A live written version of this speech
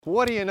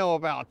What do you know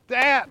about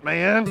that,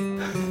 man?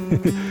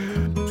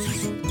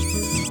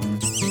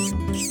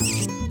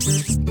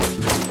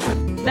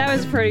 That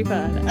was pretty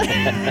fun.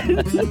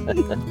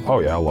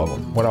 Oh yeah, I love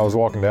them. When I was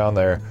walking down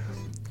there,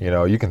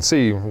 you can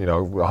see,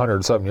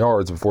 100-something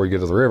yards before you get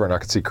to the river, and I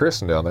could see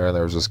Kristen down there, and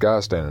there was this guy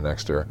standing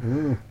next to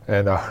her.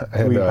 And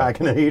Were you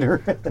packing a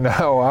heater?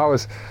 No, I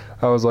was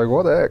like,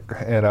 what the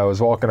heck? And I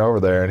was walking over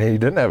there, and he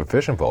didn't have a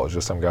fishing pole. It was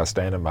just some guy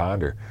standing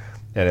behind her,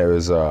 and it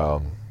was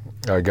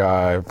a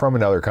guy from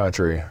another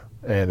country,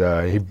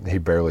 and he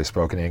barely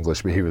spoke in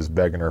English, but he was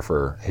begging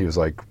her he was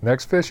like,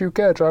 next fish you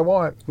catch, I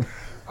want.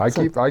 I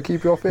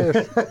keep your fish.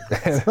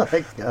 It's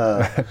like,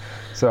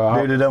 So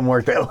dude, it doesn't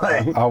work that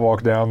way. I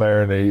walked down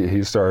there, and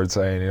he started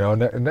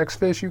saying, next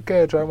fish you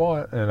catch, I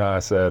want. And I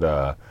said,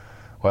 well,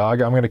 I'm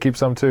going to keep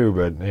some too,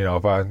 but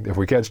if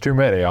we catch too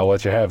many, I'll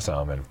let you have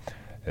some.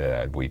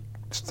 And we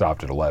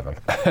stopped at 11.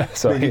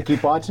 So Did he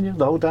keep watching you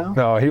the whole time?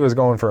 No, he was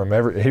going from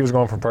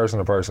person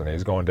to person. He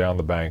was going down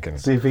the bank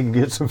and See if he can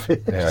get some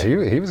fish. yeah,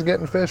 he was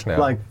getting fish now.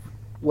 Like,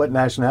 what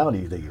nationality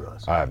do you think he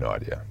was? I have no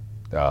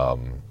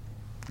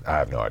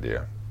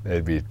idea.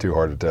 It'd be too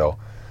hard to tell.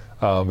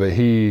 But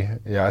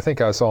I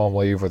think I saw him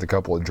leave with a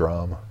couple of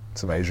drum,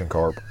 some Asian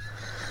carp.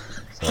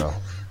 So,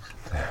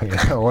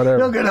 whatever.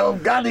 Look at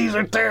him. God, these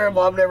are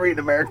terrible. I've never eaten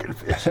American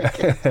fish.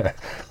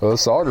 Well, the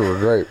sauger were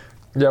great.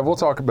 Yeah, we'll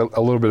talk a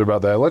little bit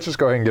about that. Let's just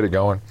go ahead and get it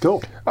going.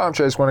 Cool. I'm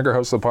Chase Winiger,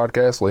 host of the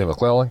podcast. Lee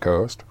McClellan,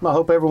 co-host. I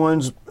hope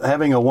everyone's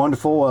having a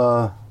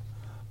wonderful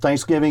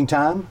Thanksgiving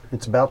time.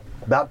 It's about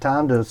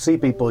time to see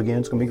people again.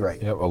 It's going to be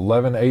great. Yep,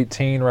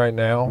 11/18 right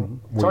now.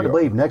 It's hard to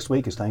believe next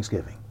week is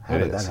Thanksgiving. How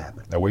did that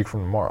happen? A week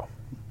from tomorrow.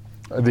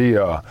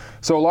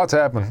 So a lot's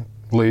happened,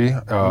 Lee.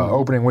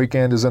 Opening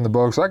weekend is in the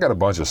books. I got a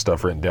bunch of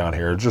stuff written down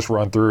here. Just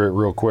run through it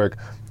real quick.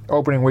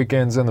 Opening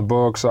weekend's in the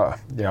books. I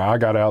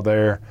got out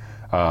there.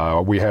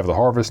 We have the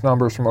harvest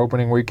numbers from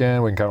opening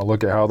weekend. We can kind of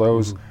look at how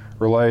those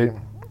relate.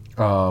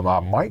 I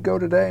might go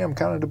today. I'm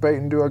kind of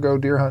debating, do I go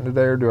deer hunting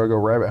today or do I go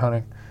rabbit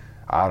hunting?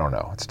 I don't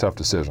know. It's a tough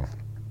decision.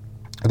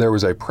 There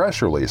was a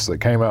press release that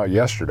came out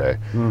yesterday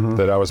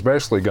that I was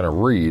basically going to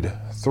read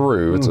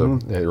through.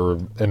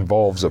 It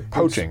involves a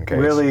poaching case.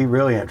 Really,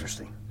 really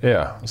interesting.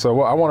 Yeah.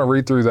 So I want to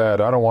read through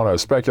that. I don't want to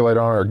speculate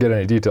on it or get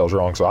any details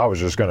wrong, so I was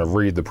just going to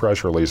read the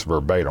press release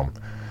verbatim.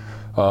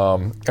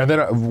 And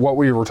then what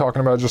we were talking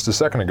about just a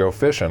second ago,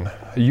 fishing,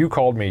 you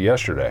called me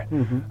yesterday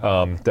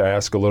to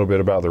ask a little bit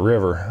about the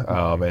river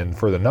and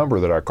for the number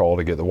that I called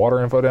to get the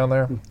water info down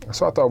there.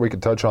 So I thought we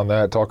could touch on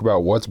that, talk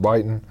about what's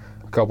biting,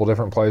 a couple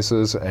different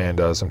places, and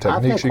some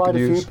techniques you could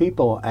use. I've had quite a few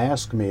people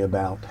ask me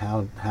about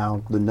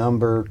how the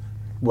number,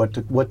 what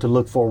to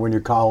look for when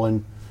you're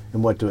calling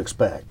and what to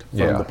expect from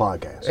the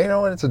podcast.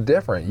 And it's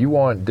different. You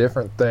want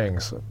different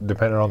things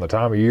depending on the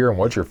time of year and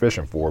what you're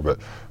fishing for. But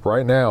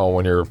right now,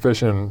 when you're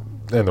fishing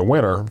in the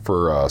winter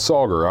for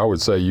sauger, I would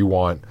say you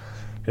want,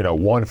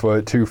 1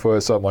 foot, 2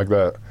 foot, something like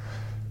that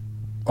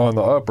on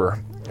the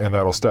upper, and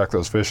that'll stack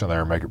those fish in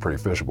there and make it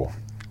pretty fishable.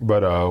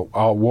 But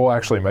we'll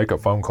actually make a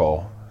phone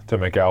call to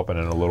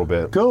McAlpin in a little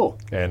bit. Cool.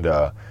 And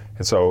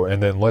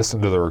then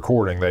listen to the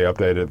recording. They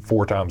update it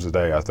 4 times a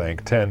day, I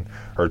think. 10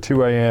 or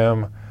 2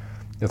 a.m.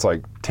 It's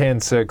like 10,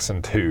 6,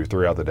 and 2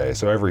 throughout the day,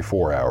 so every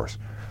 4 hours.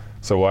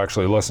 So we'll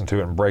actually listen to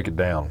it and break it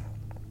down.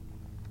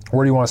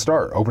 Where do you want to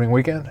start? Opening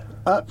weekend?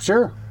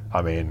 Sure.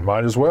 I mean,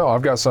 might as well.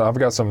 I've got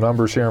some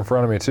numbers here in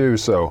front of me too.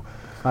 So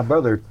my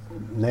brother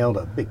nailed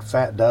a big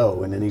fat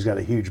doe, and then he's got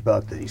a huge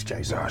buck that he's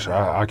chasing. Gosh,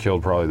 I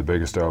killed probably the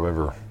biggest doe I've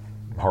ever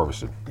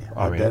harvested.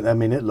 Yeah,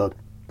 it looked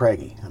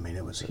preggy.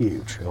 It was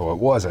huge. Well, it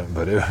wasn't,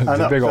 but it was I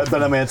know, a big old,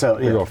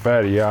 big old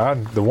fatty. Yeah,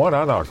 the one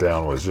I knocked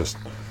down was just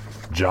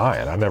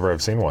giant. I never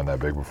have seen one that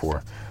big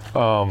before.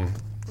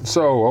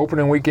 So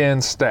opening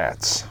weekend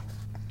stats.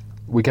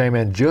 We came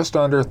in just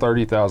under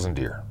 30,000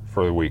 deer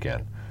for the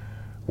weekend,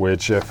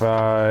 which if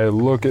I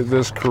look at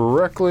this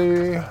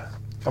correctly,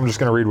 I'm just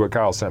going to read what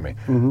Kyle sent me.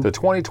 The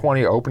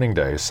 2020 opening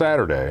day,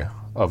 Saturday,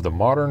 of the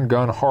modern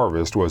gun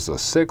harvest was the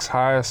 6th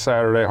highest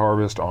Saturday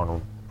harvest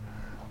on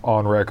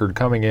record,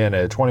 coming in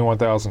at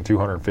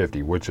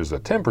 21,250, which is a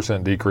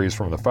 10% decrease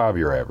from the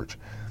 5-year average.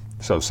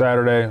 So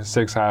Saturday,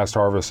 6th highest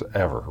harvest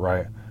ever,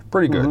 right?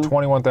 Pretty good.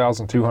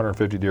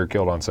 21,250 deer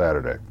killed on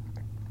Saturday.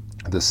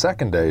 The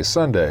second day,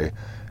 Sunday,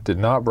 did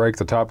not break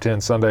the top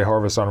 10 Sunday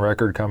harvest on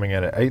record, coming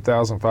in at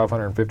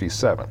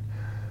 8,557,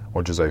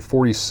 which is a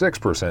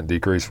 46%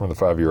 decrease from the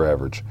 5-year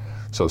average.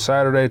 So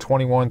Saturday,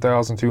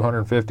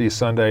 21,250,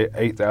 Sunday,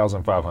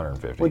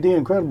 8,550. Would the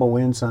incredible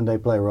wind Sunday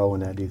play a role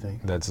in that, do you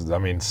think? That's,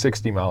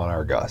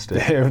 60-mile-an-hour gust.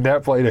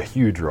 That played a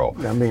huge role.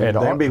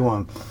 There'd be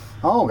one.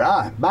 Oh,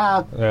 God,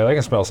 bye. Yeah, they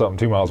can smell something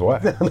 2 miles away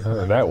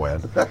in that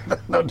wind.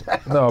 No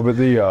doubt. No, but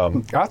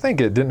I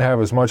think it didn't have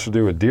as much to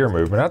do with deer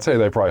movement. I'd say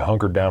they probably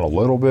hunkered down a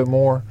little bit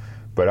more,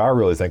 but I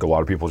really think a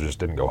lot of people just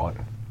didn't go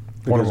hunting.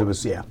 Because it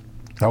was,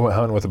 I went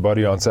hunting with a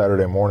buddy on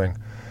Saturday morning,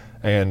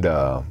 and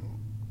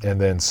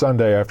then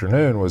Sunday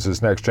afternoon was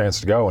his next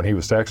chance to go, and he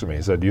was texting me.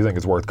 He said, do you think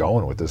it's worth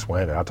going with this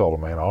wind? And I told him,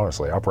 man,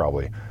 honestly, I'd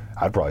probably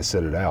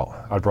sit it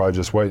out. I'd probably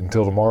just wait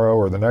until tomorrow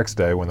or the next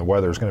day when the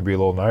weather's going to be a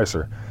little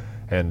nicer.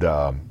 And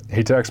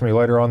he texted me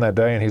later on that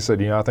day, and he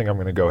said, I think I'm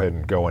going to go ahead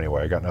and go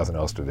anyway. I got nothing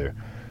else to do.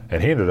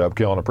 And he ended up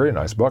killing a pretty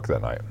nice buck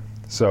that night.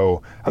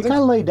 So He kind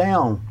of laid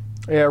down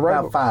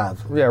about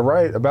 5. Yeah,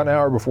 right. About an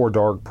hour before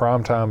dark,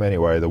 prime time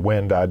anyway. The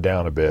wind died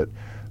down a bit.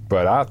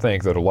 But I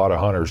think that a lot of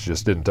hunters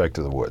just didn't take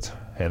to the woods.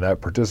 And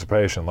that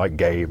participation, like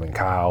Gabe and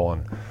Kyle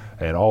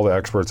and all the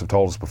experts have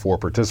told us before,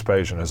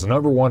 participation is the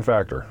number one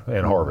factor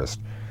in harvest.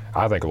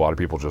 I think a lot of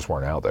people just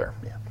weren't out there.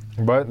 Yeah.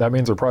 But that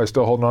means they're probably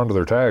still holding on to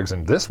their tags,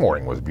 and this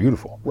morning was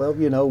beautiful. Well,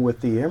 with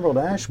the emerald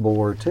ash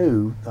borer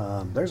too,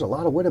 there's a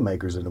lot of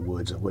widowmakers in the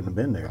woods that wouldn't have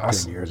been there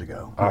 10 years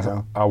ago.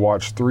 I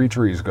watched 3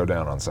 trees go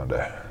down on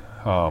Sunday.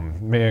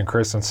 Me and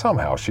Kristen,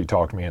 somehow she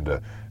talked me into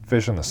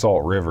fishing the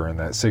Salt River in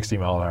that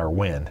 60-mile-an-hour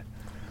wind.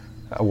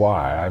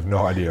 Why? I have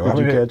no idea. Did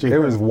you catch it? It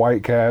was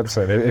white caps,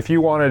 and if you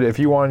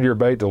wanted your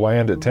bait to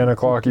land at 10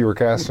 o'clock, you were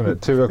casting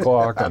at 2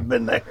 o'clock. I've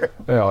been there.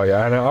 Oh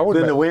yeah, I know.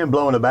 Then the wind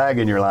blowing a bag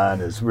in your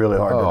line is really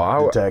hard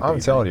to detect.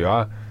 I'm telling you,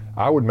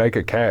 I would make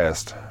a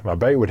cast. My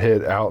bait would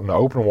hit out in the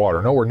open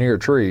water, nowhere near a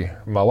tree.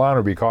 My line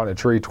would be caught in a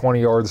tree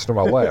 20 yards to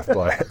my left.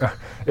 Like,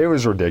 it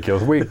was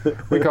ridiculous.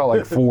 We caught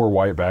like 4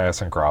 white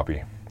bass and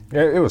crappie.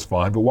 It was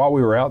fun, but while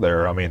we were out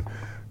there, I mean,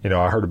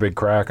 I heard a big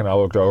crack, and I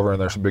looked over, and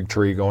there's a big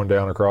tree going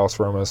down across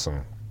from us,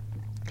 and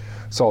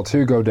saw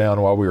 2 go down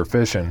while we were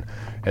fishing.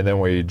 And then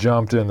we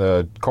jumped in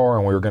the car,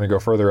 and we were going to go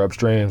further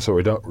upstream, so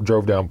we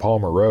drove down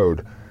Palmer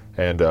Road,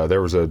 and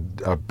there was a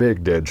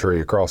big dead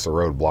tree across the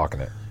road blocking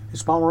it.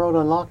 Is Palmer Road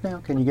unlocked now?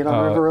 Can you get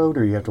on River Road,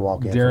 or you have to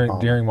walk in?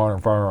 During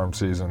modern firearms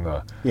season,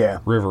 the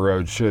River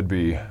Road should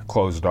be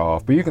closed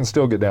off, but you can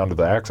still get down to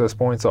the access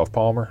points off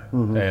Palmer,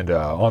 and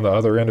on the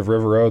other end of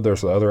River Road,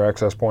 there's the other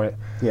access point.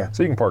 Yeah.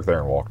 So you can park there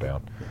and walk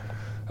down.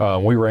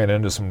 We ran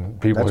into some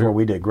people. That's where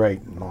we did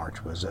great in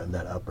March, was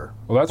that upper.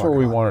 Well, that's where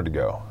we wanted to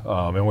go,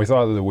 and we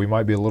thought that we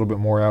might be a little bit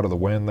more out of the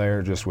wind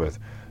there, just with,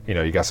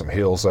 you got some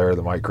hills there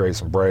that might create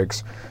some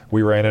breaks.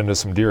 We ran into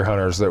some deer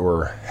hunters that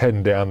were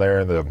heading down there,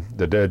 and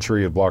the dead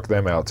tree had blocked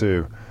them out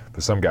too.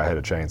 But some guy had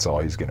a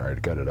chainsaw; he's getting ready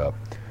to cut it up.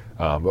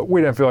 But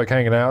we didn't feel like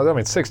hanging out. I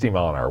mean,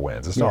 60-mile-an-hour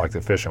winds. It's not like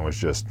the fishing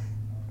was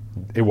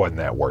it wasn't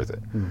that worth it.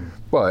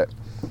 But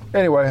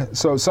anyway,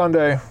 so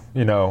Sunday,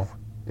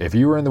 if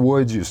you were in the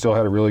woods, you still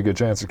had a really good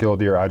chance to kill a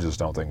deer. I just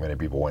don't think many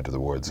people went to the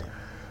woods,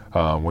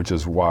 which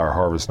is why our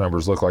harvest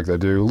numbers look like they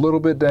do. A little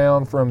bit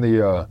down from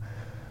the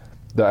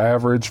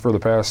average for the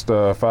past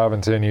 5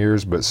 and 10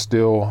 years, but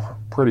still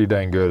pretty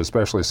dang good,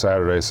 especially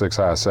Saturday, 6th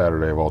highest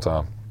Saturday of all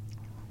time.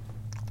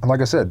 And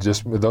like I said,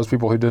 just with those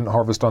people who didn't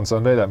harvest on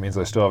Sunday, that means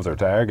they still have their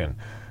tag. And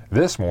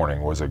this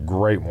morning was a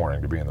great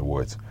morning to be in the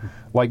woods.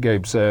 Like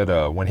Gabe said,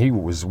 when he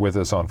was with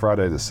us on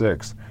Friday the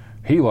 6th,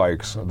 he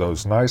likes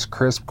those nice,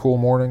 crisp, cool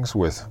mornings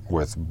with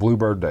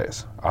bluebird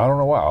days. I don't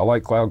know why. I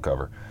like cloud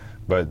cover,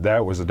 but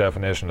that was the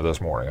definition of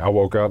this morning. I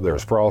woke up, there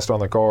was frost on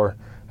the car,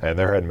 and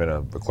there hadn't been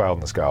a cloud in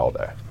the sky all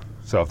day.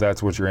 So if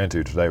that's what you're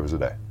into, today was the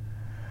day.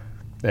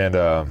 And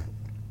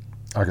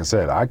like I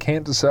said, I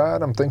can't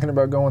decide. I'm thinking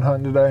about going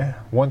hunting today.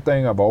 One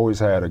thing I've always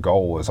had, a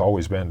goal has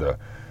always been to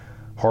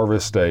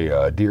harvest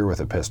a deer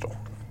with a pistol.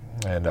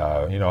 And,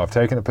 I've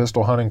taken a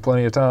pistol hunting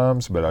plenty of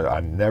times, but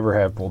I never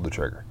have pulled the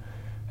trigger.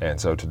 And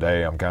so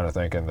today I'm kind of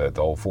thinking that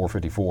the old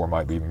 454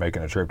 might be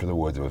making a trip to the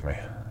woods with me.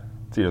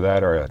 It's either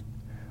that or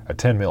a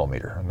 10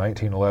 millimeter, a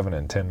 1911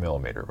 and 10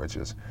 millimeter, which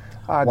is...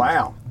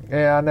 Wow.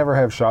 Yeah, I never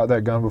have shot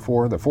that gun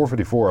before. The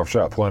 454, I've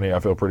shot plenty. I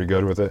feel pretty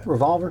good with it.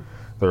 Revolver?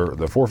 The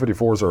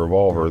 454 is a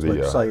revolver.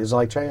 It's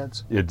like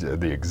Chad's?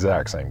 The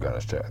exact same gun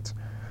as Chad's.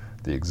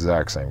 The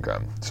exact same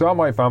gun. So I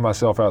might find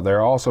myself out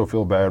there. I also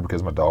feel bad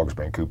because my dog's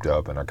been cooped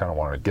up, and I kind of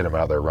want to get him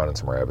out there running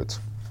some rabbits.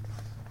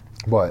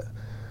 But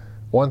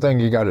one thing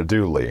you got to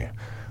do, Lee,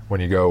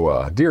 when you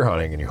go deer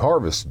hunting and you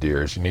harvest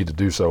deer is you need to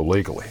do so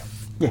legally.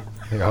 Yeah.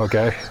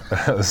 Okay.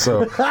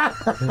 So it's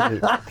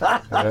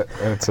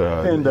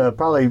and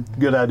probably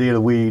good idea to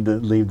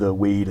leave the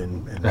weed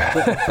and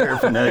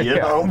paraphernalia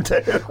at home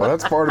too. Well,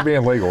 that's part of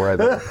being legal, right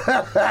there.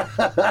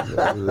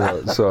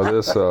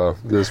 So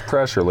this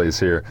press release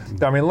here.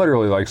 I mean,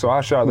 literally, so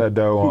I shot that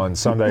doe on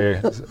Sunday.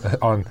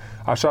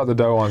 I shot the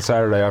doe on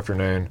Saturday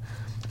afternoon,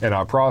 and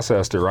I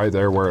processed it right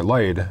there where it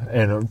laid.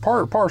 And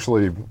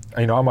partially,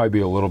 I might be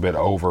a little bit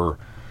over,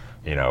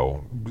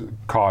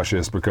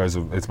 cautious because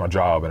it's my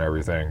job and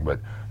everything,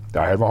 but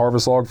I had my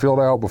harvest log filled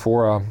out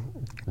before I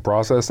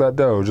processed that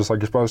doe, just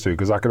like you're supposed to,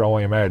 because I could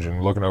only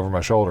imagine looking over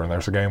my shoulder and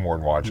there's a game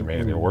warden watching me,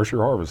 and where's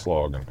your harvest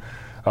log?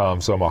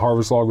 And so my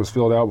harvest log was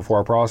filled out before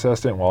I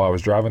processed it, and while I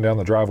was driving down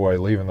the driveway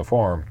leaving the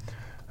farm,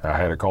 I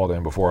had it called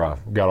in before I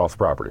got off the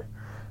property.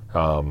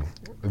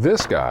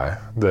 This guy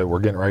that we're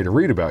getting ready to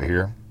read about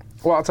here,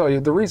 well, I'll tell you,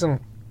 the reason,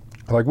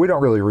 we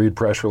don't really read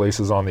press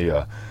releases on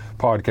the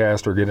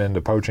podcast or get into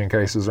poaching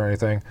cases or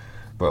anything,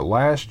 but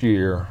last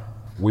year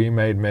we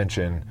made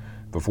mention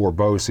before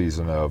bow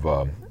season of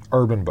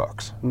urban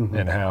bucks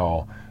and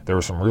how there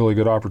was some really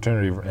good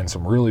opportunity and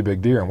some really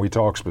big deer, and we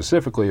talked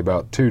specifically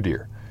about 2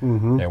 deer.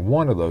 And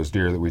one of those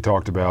deer that we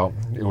talked about,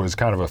 it was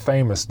kind of a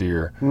famous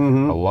deer. A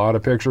lot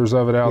of pictures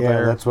of it out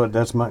there. Yeah,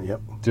 that's my, yep.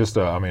 Just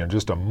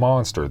a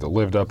monster that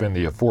lived up in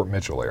the Fort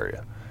Mitchell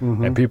area.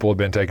 and people had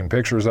been taking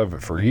pictures of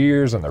it for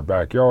years in their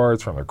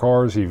backyards, from their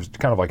cars. He was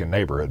kind of like a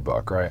neighborhood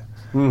buck, right?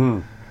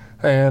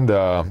 And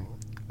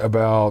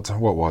about,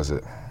 what was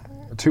it,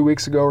 2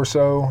 weeks ago or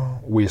so,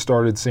 we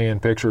started seeing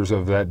pictures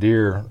of that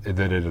deer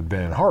that it had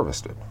been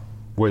harvested,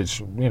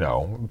 which, you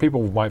know,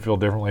 people might feel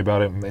differently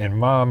about it. In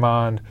my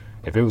mind,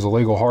 if it was a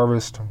legal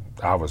harvest,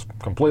 I was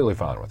completely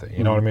fine with it.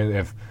 You know what I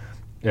mean?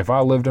 If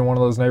I lived in one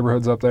of those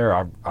neighborhoods up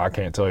there, I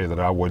can't tell you that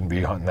I wouldn't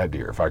be hunting that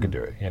deer if I could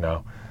do it, you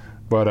know.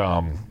 But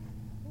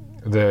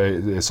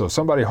so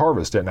somebody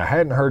harvested it, and I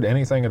hadn't heard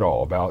anything at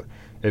all about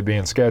it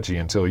being sketchy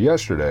until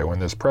yesterday when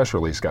this press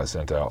release got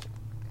sent out.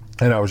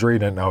 And I was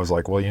reading it, and I was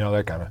like, well, you know,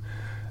 that kind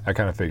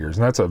of figures.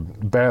 And that's a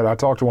bad. I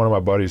talked to one of my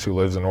buddies who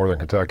lives in northern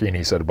Kentucky, and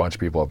he said a bunch of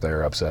people up there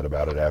are upset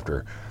about it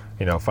after,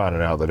 you know,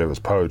 finding out that it was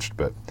poached.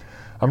 But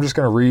I'm just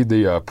going to read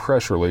the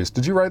press release.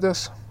 Did you write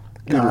this?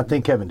 No, I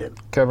think Kevin did.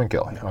 Kevin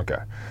Kelly. Okay.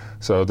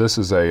 So this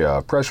is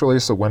a press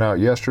release that went out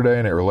yesterday,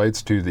 and it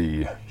relates to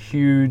the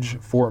huge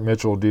Fort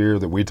Mitchell deer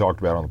that we talked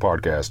about on the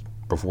podcast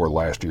before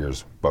last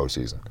year's bow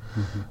season.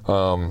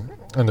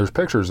 And there's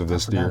pictures of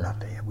this deer.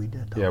 We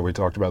did. Yeah, we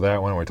talked about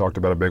that one. We talked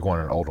about a big one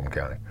in Oldham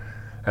County.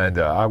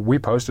 And we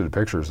posted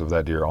pictures of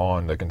that deer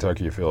on the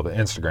Kentucky Afield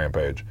Instagram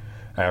page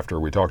after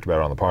we talked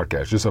about it on the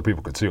podcast, just so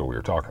people could see what we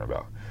were talking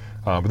about.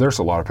 But there's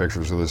a lot of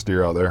pictures of this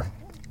deer out there.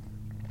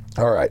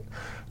 All right.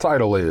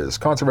 Title is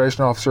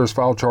Conservation Officers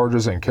File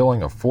Charges in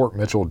Killing of Fort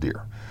Mitchell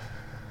Deer.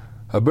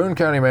 A Boone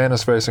County man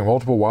is facing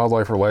multiple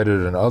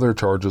wildlife-related and other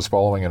charges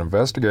following an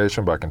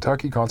investigation by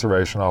Kentucky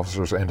conservation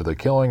officers into the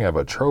killing of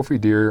a trophy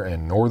deer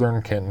in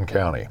northern Kenton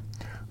County.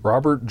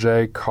 Robert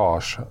J.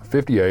 Kosh,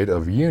 58,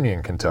 of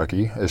Union,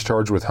 Kentucky, is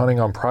charged with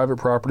hunting on private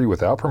property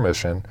without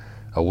permission,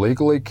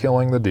 illegally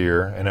killing the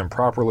deer, and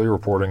improperly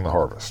reporting the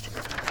harvest.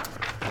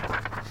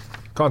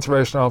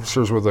 Conservation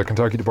officers with the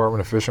Kentucky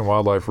Department of Fish and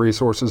Wildlife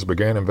Resources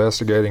began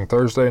investigating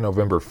Thursday,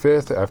 November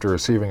 5th, after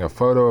receiving a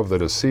photo of the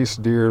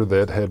deceased deer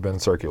that had been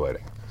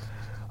circulating.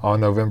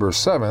 On November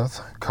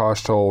 7th,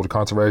 Kosh told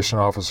conservation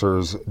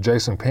officers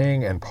Jason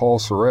Ping and Paul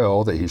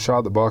Sorrell that he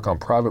shot the buck on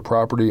private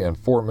property in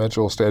Fort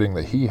Mitchell, stating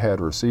that he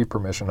had received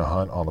permission to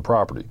hunt on the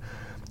property.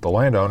 The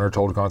landowner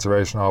told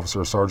conservation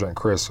officer Sergeant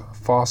Chris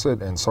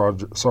Fawcett and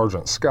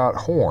Sergeant Scott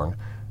Horn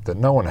that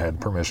no one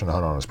had permission to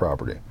hunt on his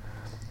property.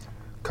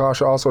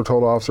 Kosh also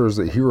told officers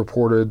that he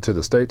reported to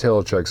the state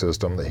telecheck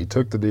system that he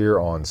took the deer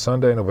on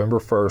Sunday, November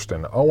 1st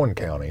in Owen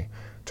County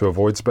to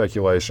avoid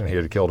speculation he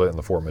had killed it in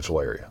the Fort Mitchell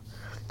area.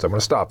 So I'm going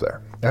to stop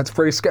there. That's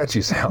pretty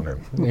sketchy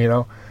sounding, you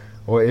know?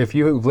 Well, if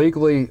you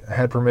legally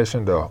had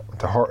permission to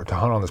hunt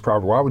on this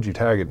property, why would you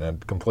tag it in a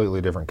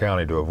completely different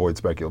county to avoid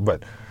speculation?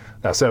 But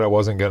I said I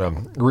wasn't going to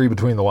read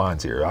between the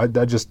lines here. I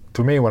just,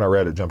 to me, when I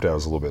read it, jumped out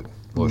as a little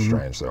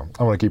strange. So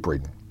I'm going to keep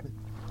reading.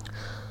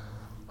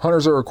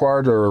 Hunters are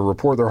required to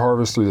report their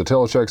harvest through the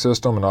telecheck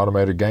system, an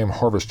automated game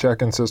harvest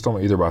check-in system,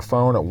 either by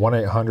phone at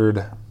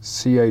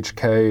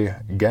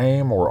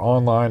 1-800-CHK-GAME or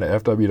online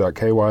at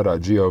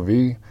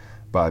fw.ky.gov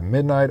by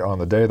midnight on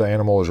the day the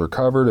animal is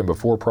recovered and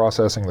before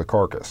processing the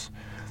carcass.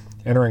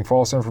 Entering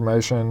false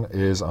information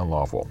is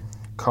unlawful.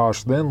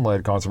 Kosh then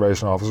led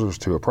conservation officers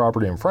to a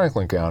property in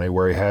Franklin County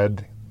where he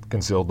had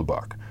concealed the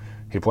buck.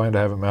 He planned to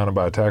have it mounted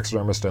by a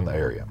taxidermist in the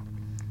area.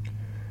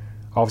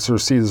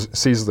 Officers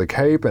seized the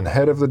cape and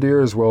head of the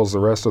deer as well as the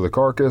rest of the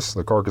carcass.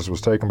 The carcass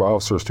was taken by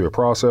officers to a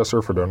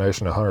processor for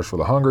donation to Hunters for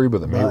the Hungry,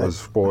 but the meat was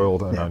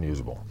spoiled and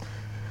unusable.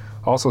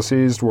 Also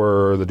seized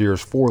were the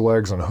deer's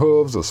forelegs and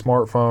hooves, a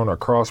smartphone, a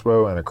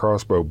crossbow, and a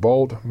crossbow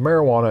bolt,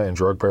 marijuana, and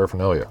drug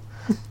paraphernalia.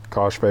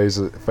 Kosh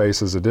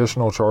faces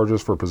additional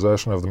charges for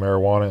possession of the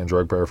marijuana and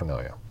drug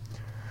paraphernalia.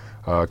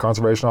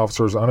 Conservation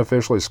officers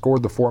unofficially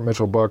scored the Fort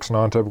Mitchell buck's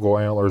non-typical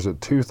antlers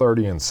at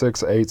 230 and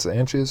 6/8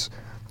 inches.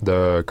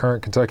 The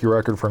current Kentucky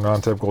record for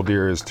non-typical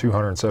deer is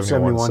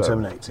 271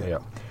 7/8. Yeah.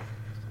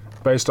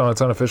 Based on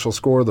its unofficial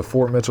score, the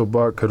Fort Mitchell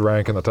buck could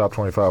rank in the top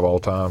 25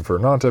 all-time for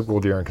non-typical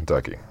deer in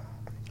Kentucky.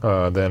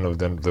 Then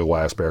the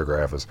last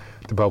paragraph is,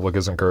 the public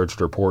is encouraged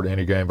to report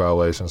any game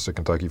violations to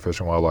Kentucky Fish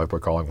and Wildlife by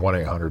calling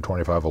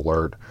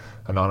 1-800-25-ALERT.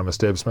 Anonymous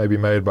tips may be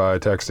made by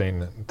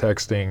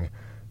texting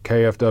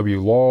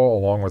KFW Law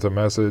along with a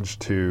message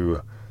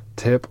to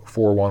tip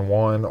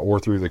 411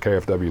 or through the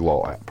KFW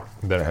Law app.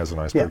 Then it has a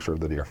nice picture of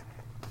the deer.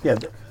 Yeah,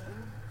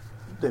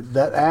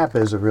 that app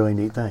is a really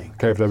neat thing.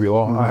 KFW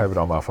Law, I have it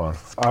on my phone.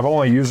 I've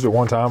only used it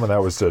one time, and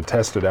that was to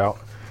test it out.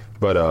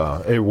 But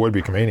it would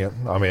be convenient.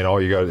 I mean,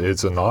 all you got,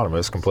 it's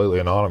anonymous, completely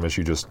anonymous.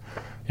 You just,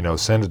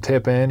 send a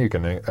tip in. You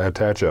can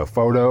attach a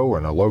photo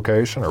and a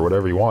location or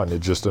whatever you want. And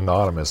it just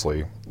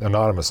anonymously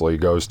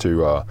goes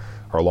to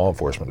our law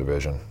enforcement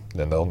division.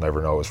 Then they'll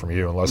never know it's from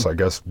you unless, I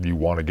guess, you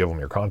want to give them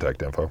your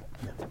contact info.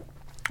 Yeah.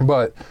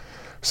 But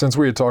since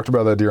we had talked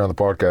about that deer on the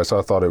podcast,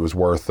 I thought it was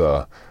worth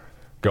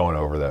going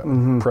over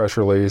that press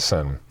release.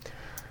 And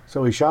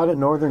so he shot at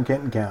northern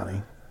Kenton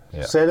County,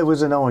 said it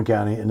was in Owen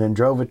County, and then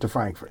drove it to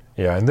Frankfort.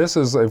 Yeah, and this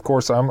is, of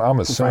course, I'm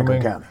assuming,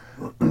 Franklin County.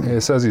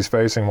 It says he's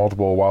facing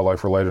multiple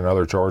wildlife-related and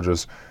other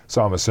charges,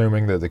 so I'm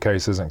assuming that the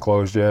case isn't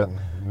closed yet.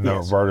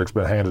 No verdict's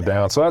been handed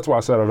down. So that's why I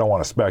said I don't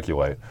want to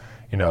speculate.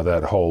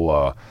 that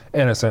whole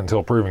innocent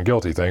until proven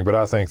guilty thing. But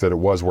I think that it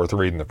was worth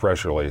reading the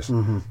press release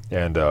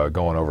and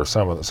going over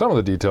some of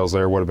the details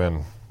there would have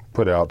been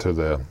put out to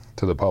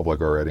the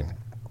public already.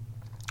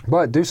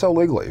 But do so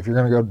legally. If you're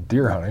going to go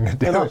deer hunting,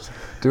 do it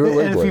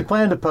legally. And if you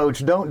plan to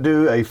poach, don't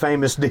do a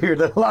famous deer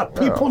that a lot of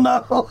people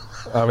know.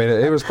 I mean,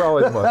 it was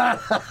probably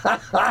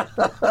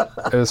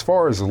as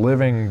far as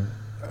living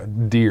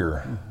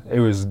deer, it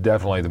was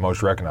definitely the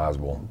most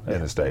recognizable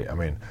in the state. I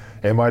mean,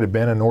 it might have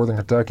been in northern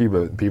Kentucky,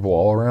 but people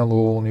all around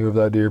Louisville knew of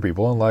that deer.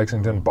 People in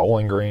Lexington,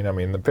 Bowling Green. I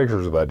mean, the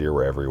pictures of that deer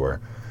were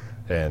everywhere.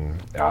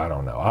 And I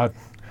don't know. I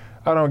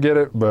don't get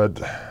it, but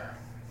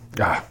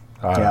I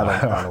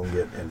don't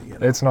get any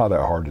of it. It's not that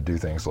hard to do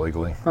things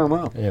legally. Oh,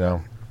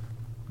 no.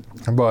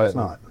 But It's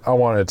not. I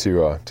wanted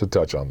to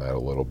touch on that a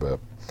little bit.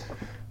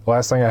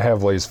 Last thing I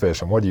have, Lee's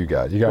fishing. What do you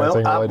got? You got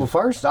anything related? Well,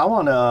 first I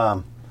want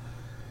to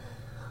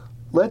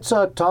let's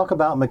talk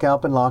about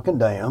McAlpin Lock and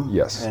Dam.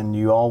 Yes. And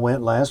you all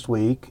went last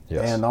week.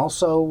 Yes. And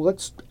also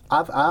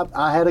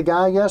I had a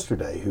guy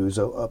yesterday who's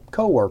a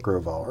coworker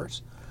of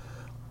ours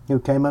who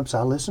came up and said,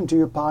 I listened to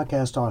your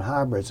podcast on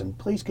hybrids, and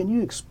please can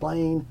you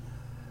explain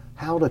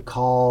how to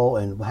call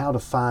and how to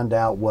find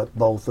out what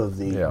both of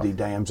the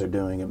dams are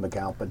doing at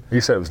McAlpin?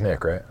 You said it was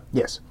Nick, right?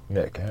 Yes.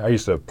 Nick. I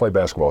used to play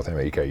basketball with him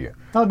at EKU.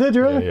 Oh, did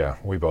you really? Yeah,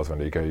 we both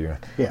went to EKU.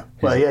 Yeah.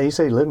 Well, he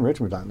said he lived in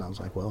Richmond, and I was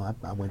like, well,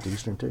 I went to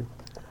Eastern too.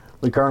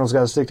 We Colonels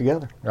got to stick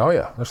together. Oh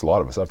yeah, there's a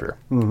lot of us up here.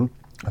 Mm-hmm.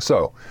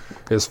 So,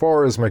 as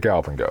far as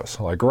McAlpin goes,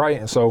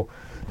 so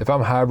if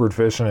I'm hybrid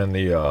fishing in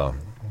the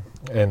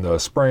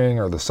spring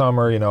or the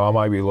summer, I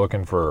might be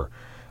looking for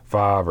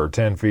 5 or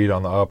 10 feet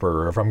on the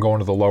upper. If I'm going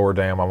to the lower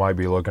dam, I might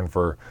be looking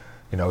for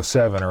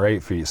 7 or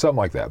 8 feet, something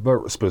like that.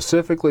 But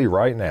specifically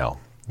right now,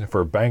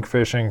 for bank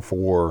fishing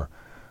for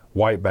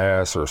white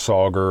bass or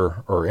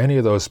sauger or any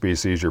of those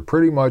species, you're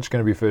pretty much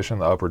going to be fishing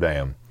the upper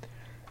dam,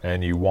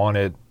 and you want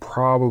it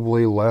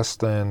probably less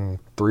than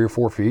 3 or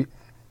 4 feet.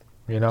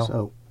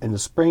 So in the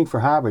spring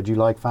for hybrids, you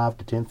like 5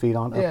 to 10 feet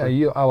on upper?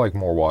 Yeah, I like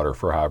more water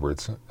for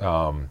hybrids.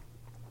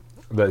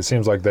 That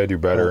seems like they do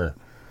better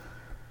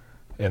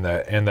in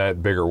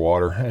that bigger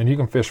water, and you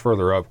can fish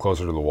further up,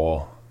 closer to the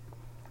wall.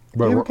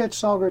 But you ever catch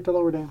sauger at the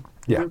lower dam?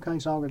 Yeah. You ever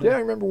catch sauger there? Yeah,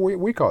 I remember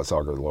we caught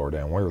sauger at the lower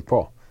dam. We were with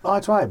Paul. Oh,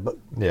 that's right. But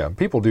yeah,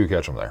 people do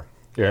catch them there.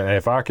 Yeah, and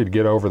if I could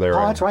get over there.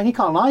 Oh, that's right. He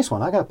caught a nice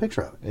one. I got a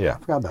picture of it. Yeah. I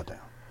forgot about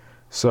that.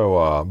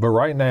 So, but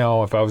right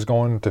now, if I was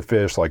going to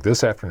fish like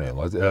this afternoon,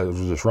 let's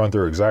just run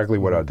through exactly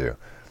what I do.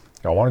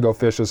 I want to go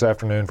fish this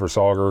afternoon for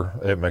sauger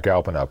at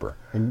McAlpin Upper.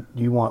 And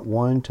you want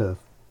 1 to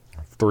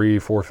 3,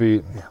 4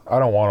 feet. Yeah. I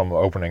don't want them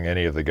opening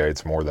any of the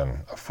gates more than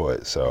a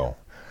foot. So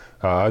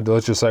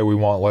let's just say we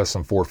want less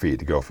than 4 feet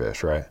to go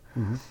fish, right?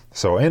 Mm-hmm.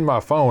 So in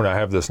my phone, I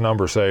have this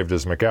number saved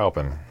as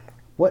McAlpin.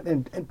 What?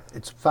 And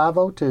it's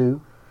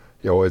 502.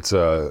 It's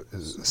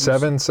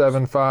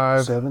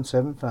 775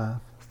 775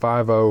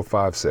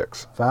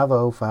 5056.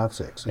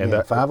 5056. And Again,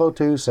 that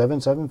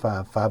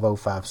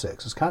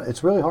 502-775-5056.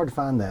 It's really hard to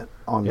find that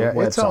on the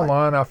website. It's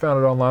online. I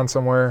found it online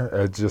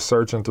somewhere. Just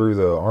searching through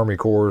the Army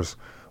Corps'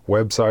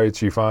 websites,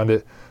 you find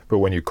it. But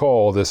when you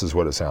call, this is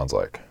what it sounds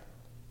like.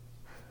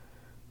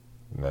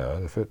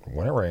 No,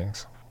 when it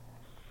rings.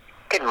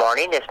 Good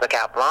morning. This is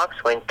McAlpin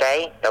Locks,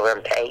 Wednesday,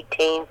 November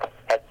 18th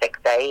at 6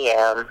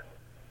 a.m.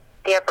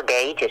 The upper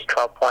gauge is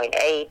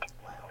 12.8.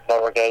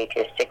 Lower gauge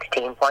is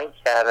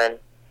 16.7.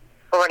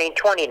 We're running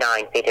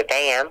 29 feet of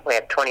dam. We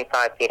have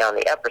 25 feet on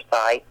the upper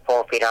side,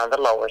 4 feet on the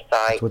lower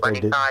side.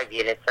 25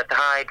 units at the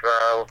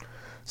hydro.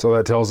 So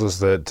that tells us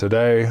that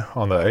today,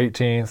 on the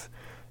 18th,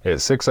 at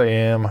 6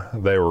 a.m.,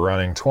 they were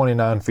running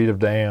 29 feet of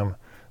dam,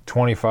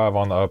 25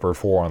 on the upper,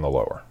 4 on the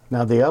lower.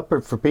 Now, the upper,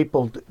 for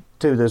people,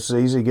 too, this is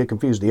easy to get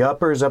confused. The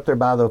upper is up there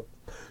by the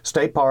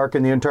State Park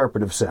and the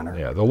Interpretive Center.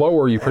 Yeah, the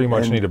lower, you pretty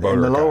much need a boat. And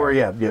or the a lower,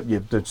 kayak.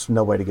 there's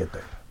no way to get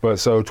there. But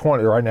so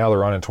right now they're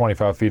running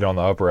 25 feet on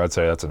the upper. I'd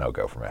say that's a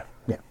no-go for me.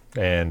 Yeah.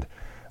 And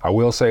I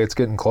will say it's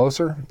getting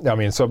closer. I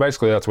mean, so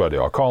basically that's what I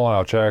do. I'll call and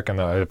I'll check, and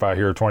if I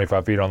hear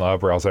 25 feet on the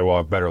upper, I'll say, well,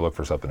 I better look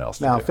for something else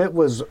to Now, do. if it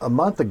was a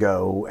month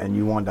ago and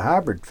you wanted to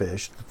hybrid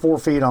fish, 4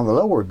 feet on the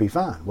lower would be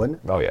fine,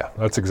 wouldn't it? Oh, yeah.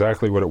 That's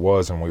exactly what it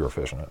was when we were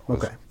fishing it. It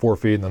was Okay. 4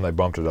 feet, and then they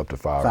bumped it up to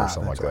 5 or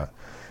something like that's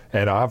that.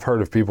 And I've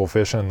heard of people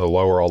fishing the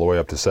lower all the way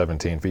up to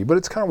 17 feet, but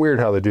it's kind of weird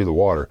how they do the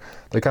water.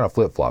 They kind of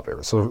flip-flop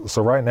it. So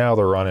right now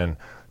they're running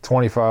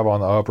 25 on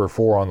the upper,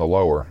 4 on the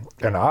lower.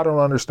 And I don't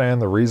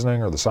understand the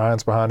reasoning or the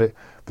science behind it,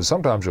 but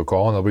sometimes you'll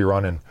call and they'll be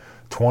running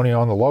 20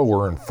 on the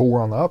lower and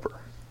 4 on the upper.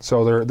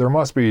 So there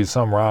must be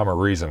some rhyme or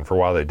reason for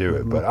why they do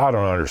it, but I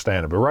don't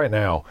understand it. But right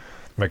now,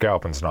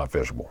 McAlpin's not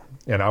fishable.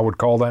 And I would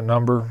call that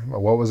number,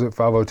 what was it,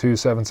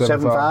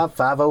 502-775?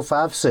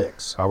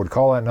 5056. I would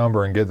call that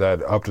number and get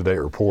that up-to-date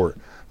report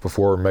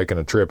before making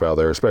a trip out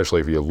there, especially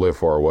if you live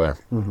far away.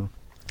 Mm-hmm.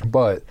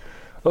 But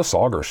those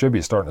sauger should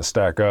be starting to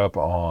stack up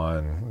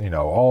on,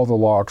 all the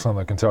locks on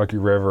the Kentucky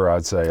River.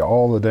 I'd say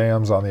all the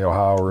dams on the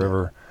Ohio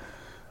River.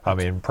 I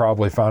mean,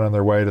 probably finding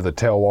their way to the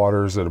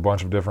tailwaters at a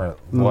bunch of different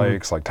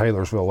lakes, like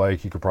Taylorsville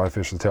Lake. You could probably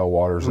fish the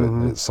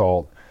tailwaters at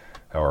Salt.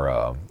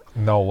 or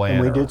Nolan.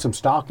 And we did some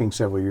stocking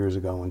several years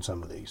ago in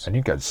some of these. And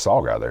you got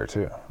sauger there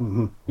too.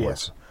 Mm-hmm.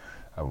 Yes.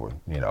 I would,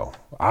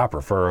 I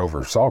prefer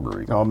over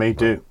sauger even. Oh, me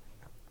too.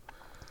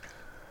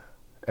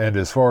 And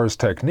as far as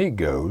technique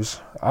goes,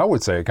 I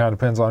would say it kind of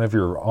depends on if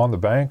you're on the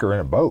bank or in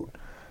a boat.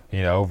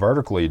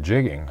 Vertically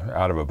jigging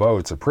out of a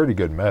boat's a pretty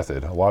good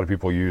method. A lot of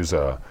people use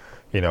a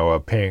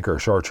pink or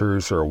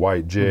chartreuse or a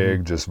white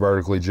jig, just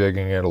vertically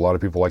jigging it. A lot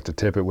of people like to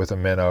tip it with a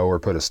minnow or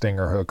put a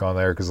stinger hook on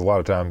there because a lot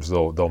of times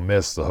they'll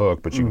miss the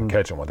hook, but you can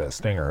catch them with that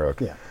stinger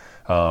hook.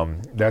 Yeah.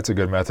 That's a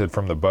good method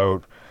from the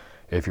boat.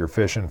 If you're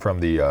fishing from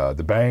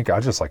the bank,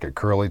 I just like a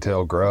curly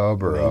tail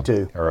grub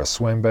or a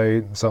swim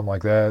bait, something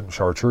like that.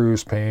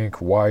 Chartreuse, pink,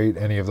 white,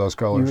 any of those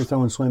colors. You were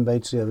throwing swim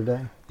baits the other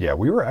day? Yeah,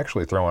 we were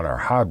actually throwing our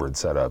hybrid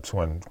setups.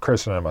 When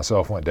Kristen and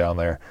myself went down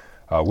there,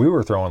 we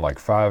were throwing like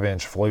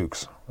 5-inch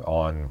flukes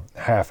on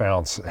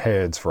 1/2-ounce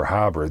heads for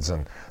hybrids,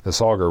 and the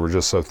sauger were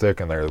just so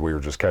thick in there that we were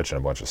just catching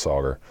a bunch of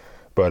sauger.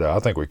 But I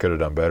think we could have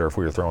done better if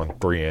we were throwing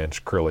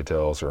 3-inch curly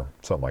tails or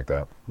something like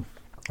that.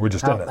 We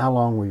just didn't. How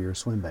long were your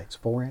swim baits?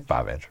 4-inch?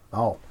 5-inch.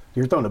 Oh,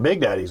 you're throwing the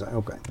big daddies.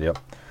 Okay.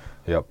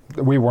 Yep.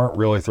 We weren't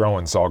really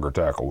throwing sauger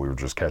tackle. We were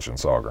just catching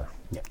sauger.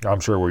 Yeah. I'm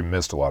sure we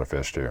missed a lot of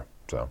fish too.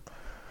 So,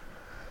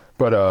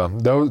 but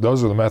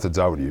those are the methods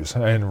I would use.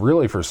 And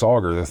really for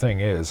sauger, the thing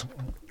is,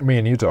 me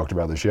and you talked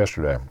about this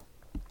yesterday.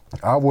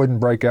 I wouldn't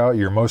break out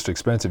your most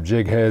expensive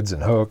jig heads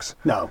and hooks.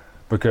 No.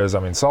 Because,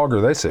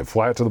 sauger, they sit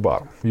flat to the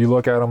bottom. You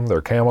look at them,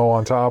 they're camo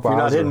on top. If you're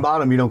not hitting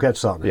bottom, you don't catch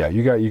sauger. Yeah,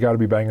 you got to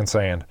be banging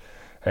sand.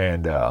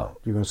 And you're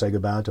going to say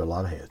goodbye to a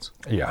lot of heads.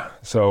 Yeah,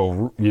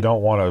 so you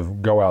don't want to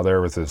go out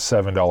there with a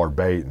 $7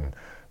 bait, and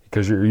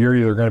because you're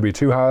either going to be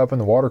too high up in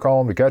the water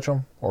column to catch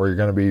them, or you're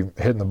going to be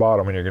hitting the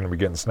bottom and you're going to be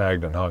getting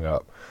snagged and hung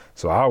up.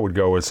 So I would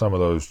go with some of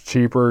those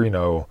cheaper,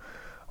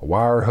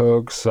 wire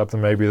hooks,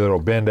 something maybe that'll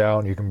bend out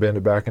and you can bend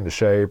it back into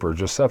shape, or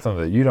just something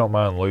that you don't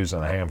mind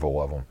losing a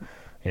handful of them.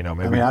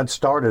 Maybe. I'd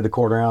start at a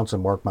 1/4 ounce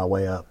and work my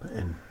way up.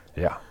 And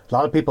yeah. A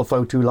lot of people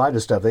throw too light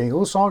of stuff. They think,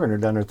 sauger, and they're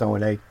done there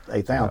throwing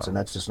 1/8 ounce, and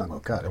that's just not going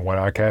to cut it. And when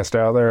I cast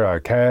out there, I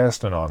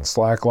cast, and on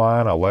slack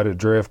line, I let it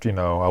drift,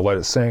 I let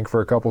it sink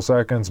for a couple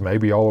seconds,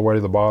 maybe all the way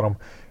to the bottom,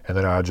 and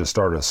then I just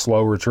start a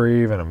slow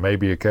retrieve and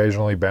maybe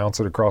occasionally bounce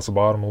it across the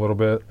bottom a little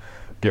bit,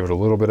 give it a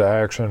little bit of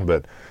action.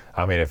 But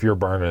if you're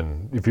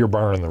burning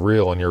the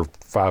reel and you're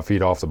 5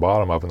 feet off the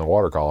bottom up in the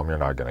water column, you're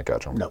not going to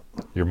catch them. No.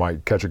 You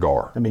might catch a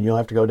gar. You'll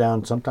have to go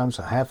down sometimes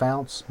a 1/2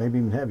 ounce, maybe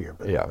even heavier.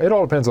 But yeah, it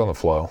all depends on the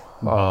flow.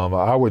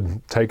 I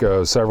would take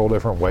several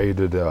different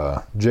weighted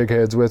jig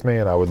heads with me,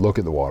 and I would look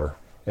at the water.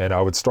 And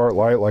I would start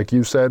light, like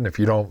you said, and if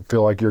you don't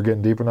feel like you're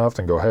getting deep enough,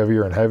 then go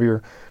heavier and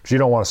heavier. But you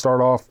don't want to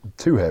start off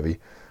too heavy.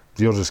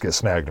 You'll just get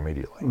snagged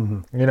immediately.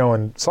 Mm-hmm.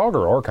 And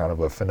sauger are kind of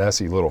a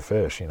finessey little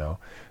fish,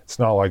 It's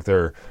not like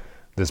they're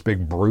this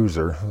big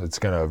bruiser that's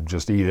going to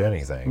just eat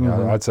anything.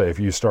 Mm-hmm. I'd say if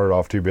you started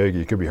off too big,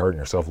 you could be hurting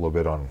yourself a little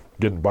bit on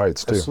getting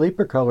bites too. A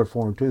sleeper color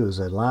for them too is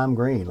a lime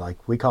green, like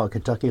we call it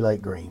Kentucky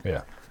Lake green.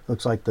 Yeah.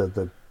 Looks like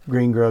the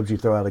green grubs you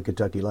throw out of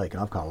Kentucky Lake,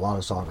 and I've caught a lot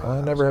of sauger.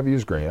 I never have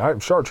used green.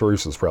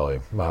 Chartreuse is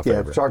probably my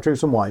favorite. Yeah,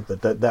 chartreuse and white,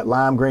 but that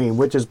lime green,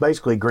 which is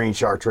basically green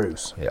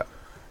chartreuse,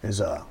 is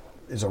a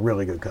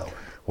really good color.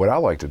 What I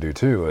like to do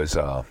too is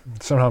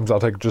sometimes I'll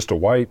take just a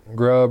white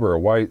grub or a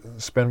white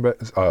swim bait,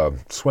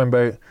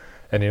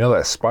 and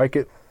that spike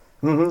it.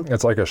 Mm-hmm.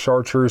 It's like a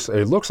chartreuse.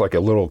 It looks like a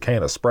little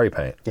can of spray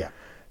paint. Yeah.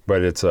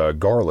 But it's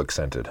garlic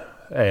scented,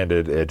 and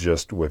it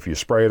just, if you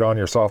spray it on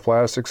your soft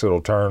plastics,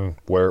 it'll turn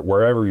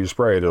wherever you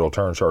spray it, it'll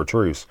turn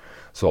chartreuse.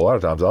 So a lot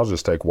of times I'll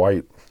just take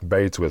white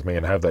baits with me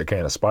and have that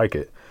can of spike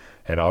it,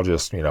 and I'll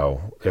just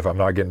if I'm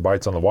not getting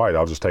bites on the white,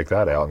 I'll just take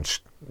that out and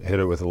hit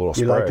it with a little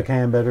spray. You like the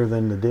can better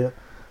than the dip?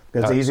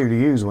 It's easier to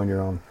use when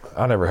you're on.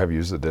 I never have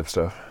used the dip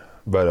stuff,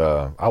 but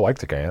I like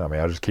the can.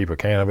 I just keep a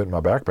can of it in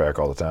my backpack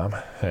all the time,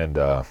 and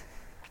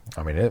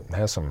it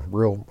has some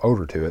real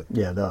odor to it.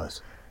 Yeah, it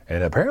does.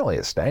 And apparently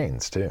it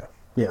stains too.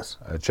 Yes.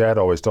 Chad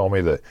always told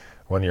me that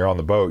when you're on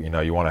the boat,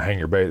 you want to hang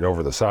your bait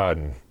over the side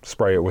and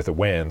spray it with the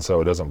wind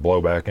so it doesn't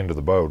blow back into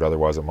the boat.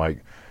 Otherwise it might,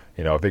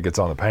 if it gets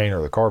on the paint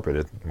or the carpet,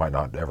 it might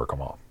not ever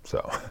come off.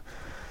 So,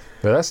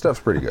 but that stuff's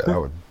pretty good. I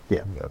would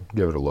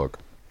give it a look.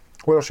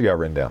 What else you got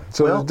written down?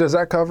 So does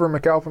that cover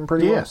McAlpin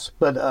pretty well? Yes,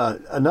 but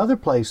another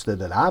place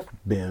that I've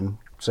been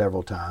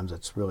several times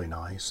that's really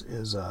nice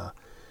is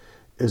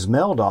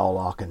Meldal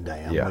Lock and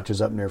Dam, which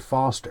is up near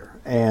Foster.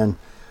 And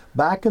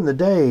back in the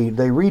day,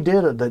 they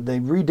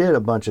redid a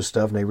bunch of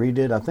stuff, and they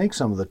redid, I think,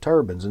 some of the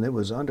turbines, and it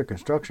was under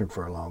construction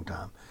for a long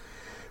time.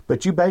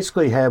 But you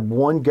basically have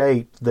one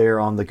gate there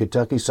on the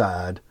Kentucky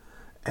side,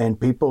 and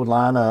people would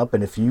line up,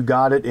 and if you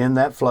got it in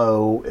that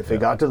flow, if it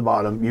got to the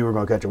bottom, you were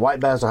going to catch a white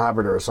bass, a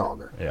hybrid, or a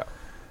sauger. Yeah.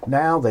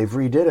 Now they've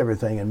redid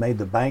everything and made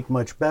the bank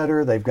much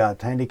better. They've got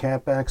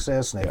handicap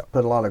access, and they've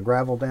put a lot of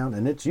gravel down,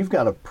 and you've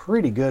got a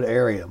pretty good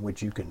area in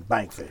which you can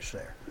bank fish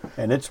there.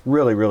 And it's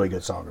really, really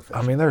good sauger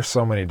fishing. There's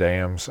so many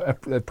dams. I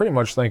pretty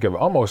much think of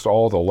almost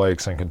all the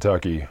lakes in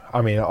Kentucky.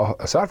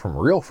 Aside from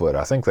Reelfoot,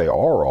 I think they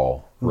are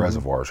all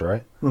reservoirs,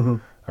 right? Mm-hmm.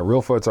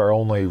 Reelfoot's our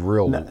only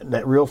real.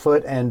 That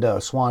Reelfoot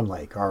and Swan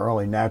Lake are our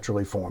only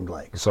naturally formed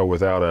lakes. So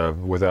without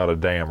a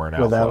dam or an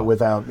outflow.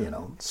 Without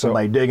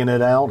somebody digging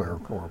it out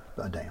or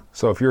a dam.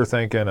 So if you're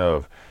thinking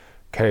of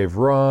Cave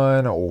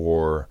Run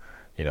or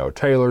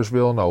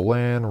Taylorsville,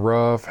 Nolan,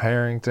 Ruff,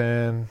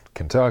 Harrington,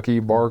 Kentucky,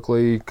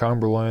 Barkley,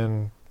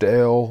 Cumberland,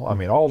 Dale. I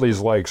mean, all these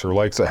lakes are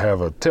lakes that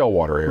have a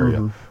tailwater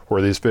area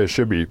where these fish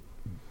should be,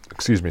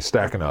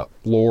 stacking up.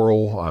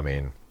 Laurel,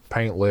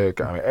 Paint Lick.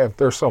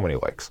 There's so many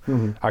lakes.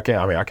 I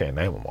can't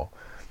name them all.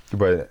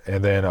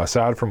 And then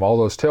aside from all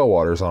those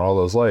tailwaters on all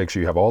those lakes,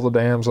 you have all the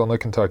dams on the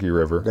Kentucky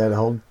River. That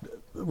whole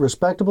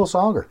respectable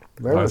sauger.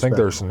 I think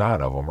there's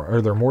 9 of them.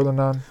 Are there more than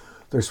 9?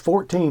 There's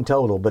 14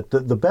 total, but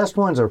the best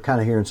ones are kind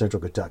of here in central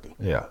Kentucky.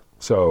 Yeah.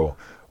 So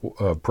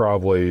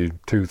probably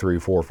 2, 3,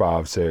 4,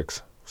 5,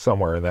 6,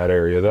 somewhere in that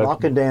area.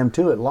 Lock and Dam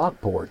 2 at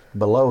Lockport.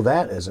 Below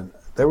that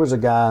there was a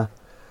guy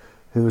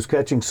who was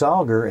catching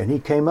sauger, and he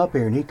came up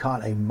here and he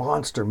caught a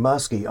monster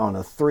muskie on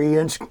a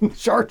 3-inch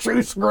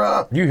chartreuse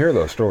scrub. You hear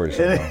those stories.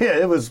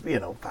 It was,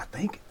 I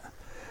think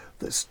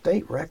the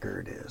state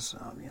record is,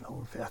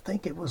 I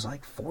think it was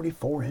like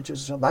 44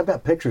 inches or something. I've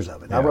got pictures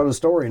of it. Yeah. I wrote a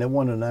story and it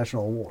won a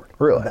national award.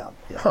 Really?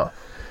 Huh.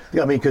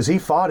 Yeah, because he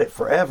fought it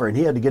forever, and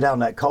he had to get out in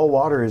that cold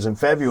water. It was in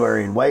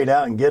February and wade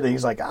out and get it.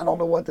 He's like, I don't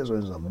know what this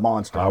was. It was a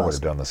monster. I would have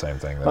done the same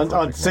thing. On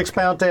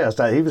 6-pound test.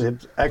 He was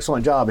an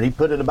excellent job, and he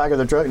put it in the back of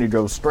the truck, and he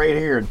drove straight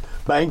here and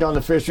banged on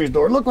the fisheries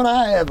door. Look what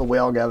I have. And we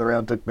all gathered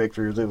around, took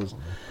pictures. It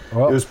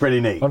was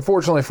pretty neat.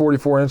 Unfortunately,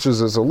 44 inches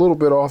is a little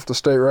bit off the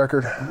state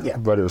record,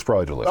 but it was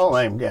probably delicious. Oh,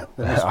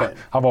 yeah.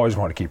 I've always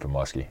wanted to keep a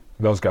muskie.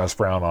 Those guys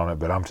frown on it,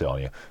 but I'm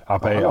telling you, a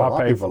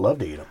lot of people love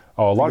to eat them.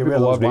 Oh, a lot of people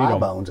love to eat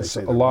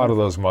them. A lot of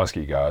those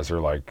muskie guys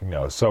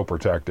are so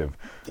protective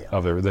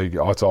of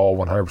it's all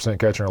 100%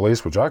 catch and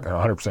release, which I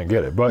 100%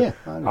 get it. But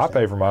I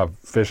pay for my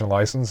fishing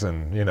license,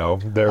 and I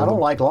don't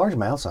like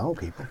largemouths. I don't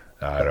keep them.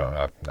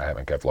 I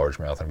haven't kept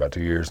largemouth in about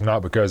 2 years.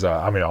 Not because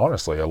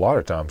honestly, a lot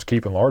of times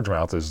keeping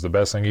largemouth is the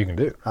best thing you can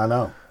do. I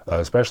know,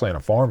 especially in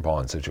a farm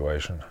pond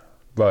situation.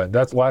 But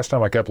that's the last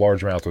time I kept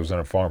largemouth was in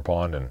a farm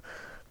pond, and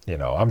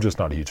I'm just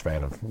not a huge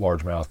fan of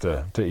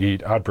largemouth to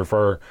eat. I'd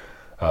prefer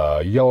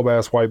yellow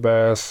bass, white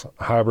bass,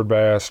 hybrid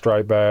bass,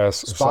 striped bass.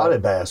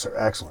 Spotted bass are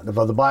excellent. Of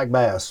the black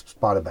bass,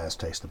 spotted bass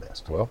taste the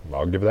best. Well,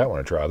 I'll give that one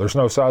a try. There's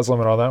no size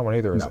limit on that one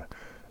either, is there?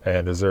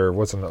 And is there,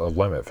 what's a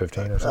limit,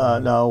 15 or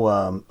something?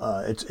 No,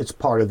 it's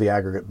part of the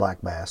aggregate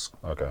black bass.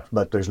 Okay.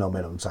 But there's no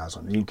minimum size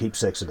limit. You can keep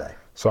 6 a day.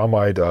 So I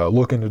might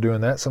look into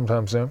doing that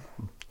sometime soon.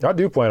 I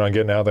do plan on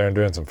getting out there and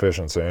doing some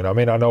fishing soon.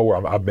 I know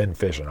where I've been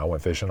fishing. I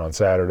went fishing on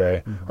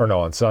Saturday,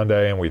 on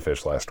Sunday, and we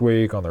fished last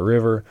week on the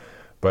river.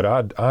 But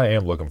I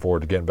am looking forward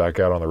to getting back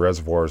out on the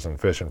reservoirs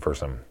and fishing for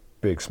some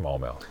big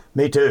smallmouth.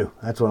 Me too.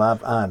 That's what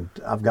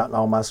I've gotten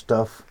all my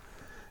stuff,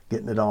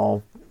 getting it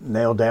all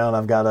nailed down.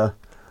 I've got a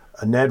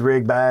Ned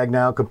rig bag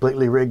now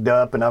completely rigged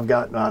up, and I've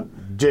got my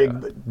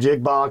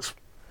jig box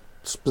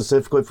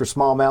specifically for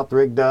smallmouth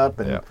rigged up,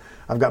 and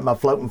I've got my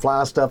float and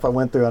fly stuff I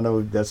went through. I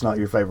know that's not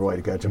your favorite way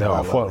to catch them.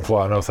 No, float and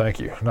fly, no thank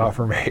you. Not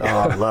for me. Oh,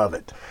 I love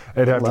it.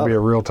 It'd have to be a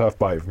real tough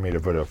bite for me to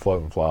put a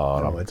float and fly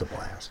on them. Oh, it's a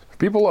blast.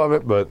 People love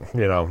it, but,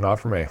 not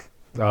for me.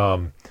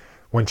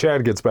 When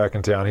Chad gets back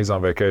in town, he's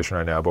on vacation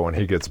right now, but when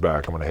he gets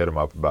back, I'm going to hit him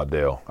up about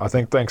Dale. I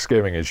think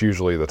Thanksgiving is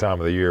usually the time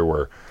of the year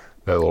where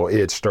that little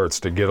itch starts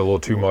to get a little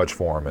too much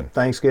for him. And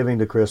Thanksgiving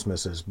to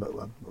Christmas is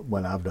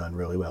when I've done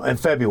really well. And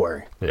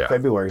February. Yeah.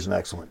 February is an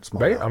excellent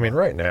small.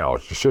 Right now,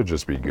 it should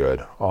just be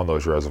good on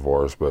those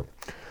reservoirs. But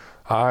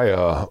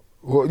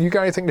you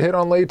got anything to hit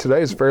on, Lee?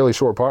 Today is a fairly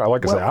short part.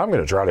 Like I say, I'm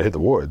going to try to hit the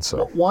woods.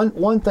 So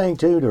one thing,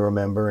 too, to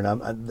remember, and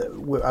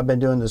I've been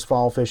doing this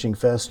Fall Fishing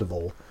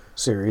Festival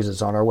series.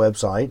 It's on our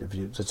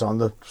website. It's on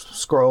the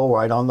scroll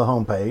right on the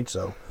homepage.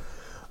 So,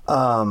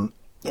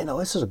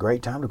 this is a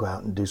great time to go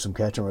out and do some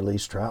catch and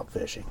release trout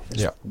fishing.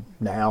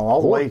 Now,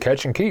 all the way.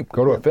 Catch and keep.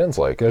 Go to a Finns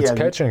Lake. It's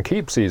catch and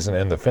keep season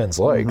in the Finns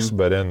Lakes,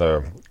 but in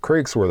the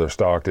creeks where they're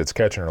stocked, it's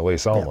catch and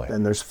release only.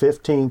 And there's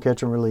 15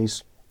 catch and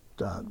release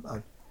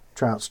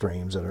trout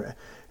streams that are,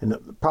 and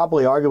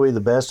probably arguably the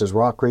best is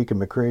Rock Creek in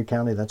McCreary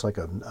County. That's like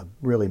a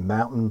really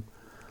mountain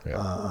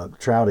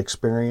trout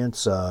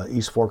experience.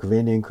 East Fork of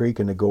Indian Creek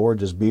in the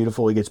gorge is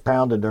beautiful. It gets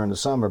pounded during the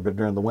summer, but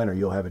during the winter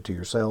you'll have it to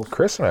yourself.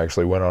 Kristen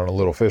actually went on a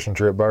little fishing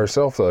trip by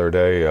herself the other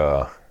day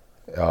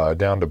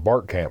down to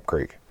Bark Camp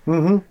Creek,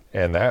 and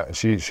that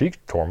she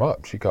tore them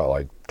up. She caught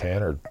like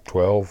 10 or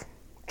 12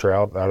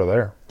 trout out of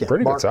there.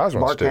 Pretty good size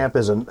ones Bark too. Camp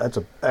that's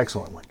an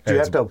excellent one. Do you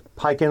have to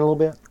hike in a little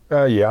bit?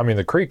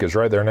 The creek is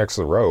right there next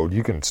to the road.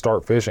 You can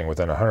start fishing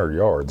within 100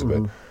 yards,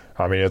 but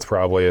it's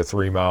probably a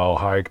 3-mile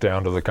hike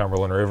down to the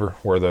Cumberland River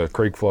where the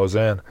creek flows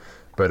in.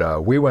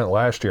 But we went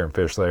last year and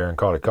fished there and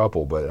caught a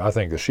couple, but I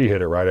think that she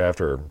hit it right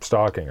after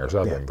stocking or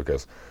something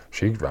because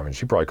she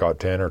probably caught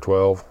 10 or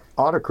 12.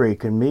 Otter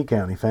Creek in Mee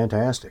County,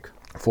 fantastic.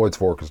 Floyd's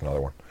Fork is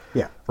another one.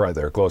 Yeah. Right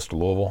there, close to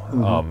Louisville.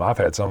 I've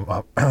had some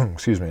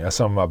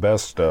of my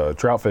best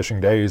trout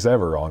fishing days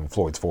ever on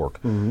Floyd's Fork.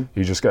 You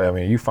just got,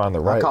 you find the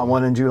right. I caught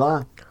one in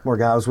July. More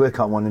guy I was with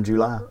caught one in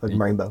July, a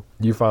rainbow.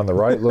 You find the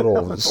right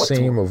little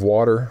seam of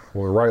water,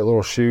 with the right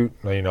little chute,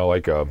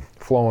 like a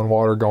flowing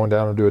water going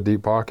down into a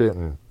deep pocket,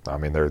 and I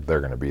mean they're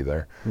going to be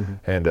there.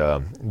 Mm-hmm. And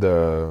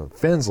the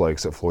Finns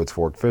Lakes at Floyd's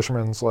Fork,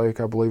 Fisherman's Lake,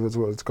 I believe is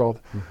what it's called.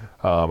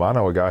 Mm-hmm. I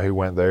know a guy who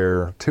went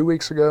there 2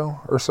 weeks ago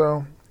or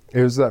so.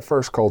 It was that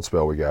first cold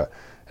spell we got,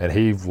 and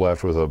he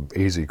left with a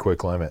easy,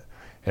 quick limit.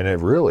 And it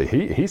really,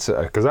 he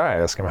said, because I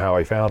asked him how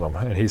he found them,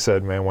 and he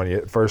said, man, when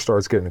it first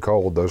starts getting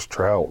cold, those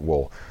trout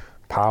will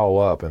pile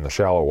up in the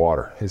shallow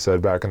water. He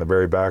said back in the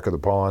very back of the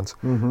ponds,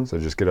 so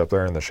just get up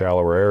there in the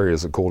shallower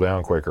areas that cool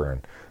down quicker,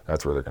 and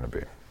that's where they're going to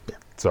be. Yeah.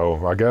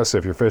 So I guess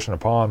if you're fishing a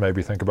pond,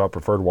 maybe think about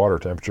preferred water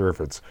temperature. If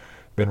it's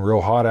been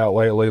real hot out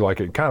lately, like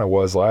it kind of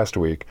was last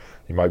week,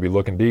 you might be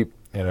looking deep.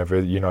 And if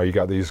you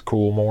got these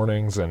cool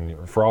mornings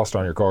and frost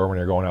on your car when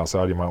you're going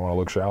outside, you might want to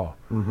look shallow.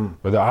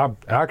 But I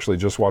actually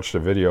just watched a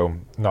video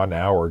not an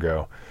hour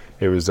ago.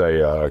 It was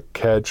a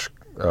catch,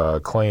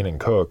 clean, and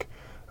cook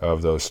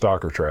of those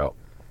stalker trout,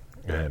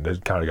 and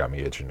it kind of got me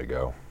itching to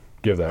go.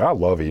 Give that. I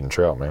love eating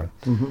trout, man.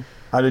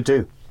 I do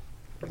too.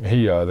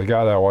 The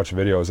guy that I watched the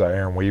video is that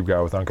Aaron Weeb guy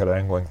with Uncut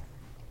Angling,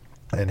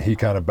 and he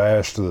kind of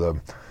bashed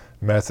the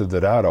method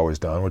that I'd always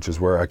done, which is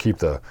where I keep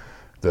the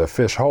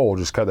fish whole,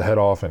 just cut the head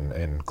off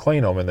and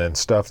clean them, and then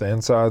stuff the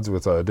insides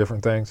with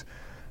different things.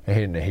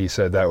 And he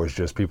said that was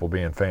just people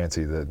being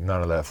fancy, that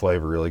none of that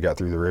flavor really got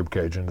through the rib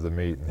cage into the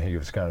meat. And he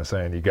was kind of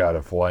saying you got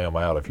to fillet them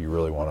out if you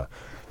really want to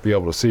be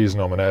able to season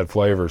them and add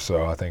flavor.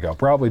 So I think I'll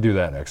probably do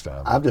that next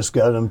time. I've just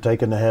gutted them,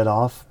 taken the head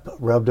off,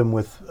 rubbed them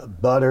with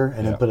butter,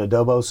 and then put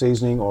adobo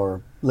seasoning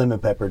or lemon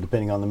pepper,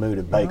 depending on the mood,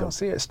 and bake them.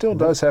 See, it still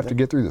does have to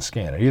get through the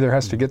skin. It either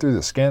has to get through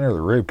the skin or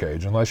the rib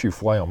cage, unless you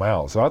fillet them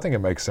out. So I think it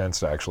makes sense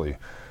to actually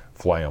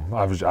fillet them.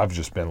 I've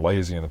just been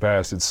lazy in the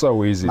past. It's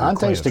so easy to clean. Mine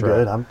tasted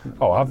good.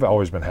 I've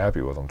always been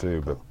happy with them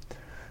too, but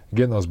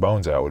getting those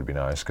bones out would be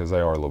nice because they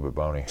are a little bit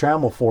bony.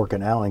 Trammell Fork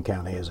in Allen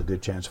County has a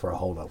good chance for a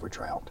holdover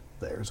trout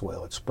there as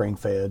well. It's spring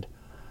fed.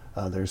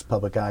 There's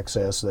public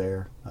access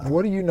there.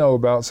 What do you know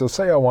about, so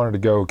say I wanted to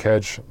go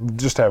catch,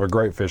 just have a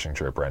great fishing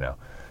trip right now.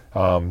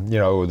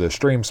 The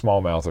stream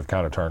smallmouth have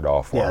kind of turned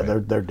off for me.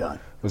 They're done.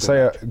 But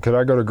could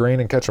I go to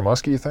Green and catch a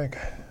muskie, you think?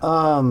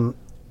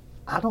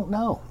 I don't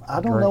know. I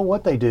don't know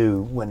what they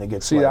do when they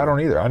get I don't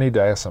either. I need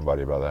to ask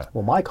somebody about that.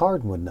 Well, Mike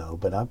Harden would know,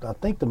 but I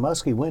think the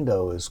muskie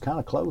window is kind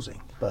of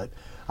closing. But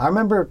I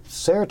remember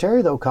Sarah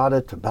Terry, though, caught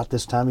it about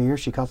this time of year.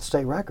 She caught the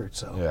state record.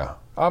 So yeah,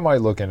 I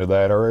might look into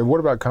that. Or what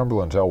about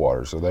Cumberland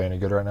tailwaters? Are they any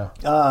good right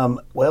now?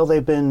 Well,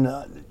 they've been,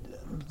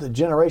 the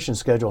generation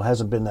schedule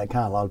hasn't been that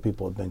kind. A lot of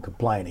people have been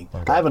complaining.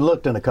 Okay. I haven't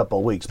looked in a couple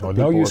of weeks. But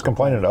no use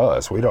complaining to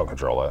us. We don't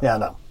control that. Yeah, I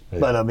know. Yeah.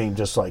 But I mean,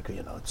 just like,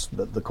 it's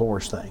the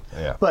course thing.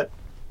 Yeah. But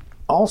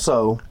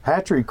also,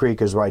 Hatchery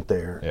Creek is right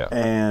there. Yeah.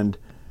 And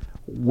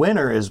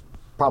winter is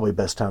probably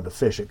best time to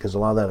fish it because a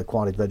lot of that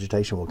aquatic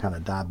vegetation will kind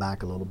of die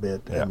back a little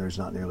bit, and there's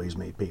not nearly as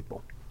many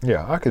people.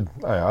 Yeah,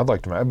 I'd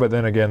like to, but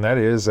then again, that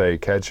is a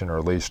catch and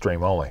release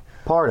stream only.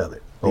 Part of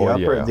it.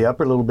 The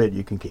upper little bit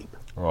you can keep.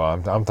 Well,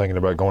 I'm thinking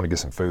about going to get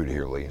some food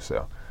here, Lee.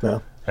 So. Yeah.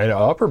 And the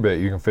upper bit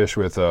you can fish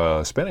with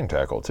spinning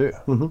tackle too.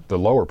 The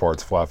lower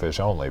part's fly fish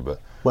only, but.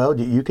 Well,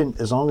 you can,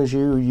 as long as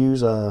you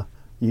use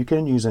you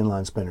can use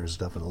inline spinners and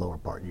stuff in the lower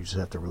part. You just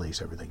have to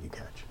release everything you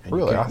catch. And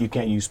really? You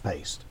can't use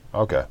paste.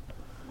 Okay.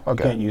 You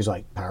can't use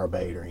like power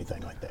bait or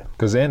anything like that.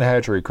 Because in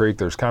Hatchery Creek,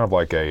 there's kind of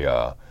like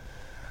a,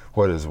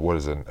 what is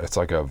it? It's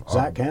like a...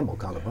 Zach Campbell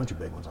caught a bunch of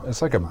big ones on it.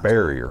 It's like a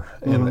barrier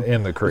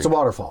in the creek. It's a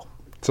waterfall.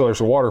 So there's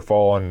a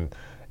waterfall, and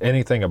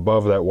anything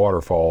above that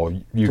waterfall...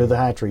 To the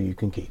hatchery you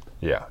can keep.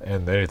 Yeah,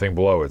 and anything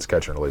below it's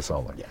catch and release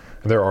only. Yeah.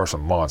 And there are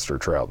some monster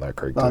trout in that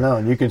creek, too. I know,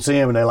 and you can see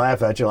them and they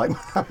laugh at you like,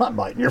 I'm not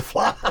biting your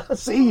fly, I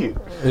see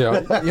you.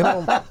 Yeah,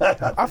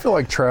 I feel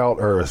like trout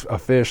are a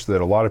fish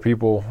that a lot of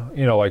people,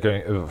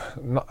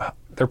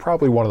 they're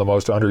probably one of the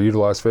most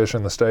underutilized fish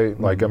in the state.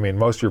 Like, I mean,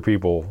 most of your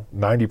people,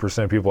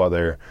 90% of people out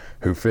there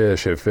who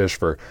fish have fished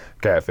for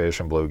catfish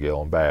and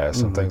bluegill and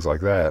bass and things like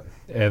that.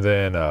 And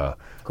then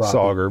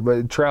sauger.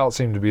 But trout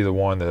seem to be the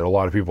one that a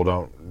lot of people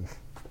don't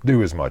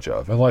do as much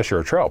of, unless you're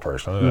a trout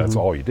person, and that's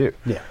all you do.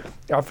 Yeah.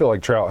 I feel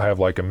like trout have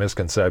like a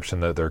misconception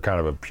that they're kind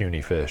of a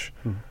puny fish.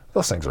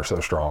 Those things are so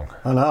strong.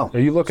 I know.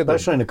 You look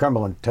especially in the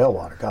Cumberland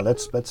tailwater. God,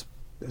 that's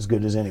as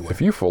good as anywhere. If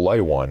you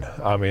fillet one,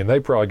 I mean, they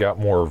probably got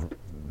more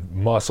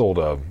muscle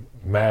to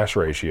mass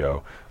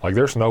ratio. Like,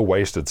 there's no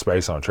wasted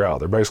space on trout.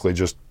 They're basically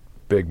just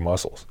big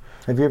muscles.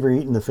 Have you ever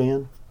eaten the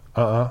fin?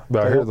 But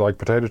I hear like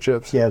potato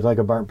chips. Yeah, it's like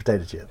a burnt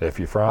potato chip. If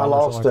you fry I them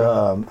lost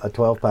like a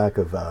 12-pack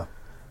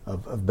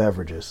of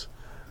beverages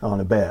on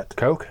a bet.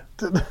 Coke?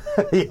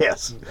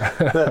 Yes.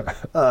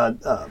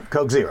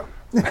 Coke Zero.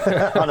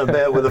 On a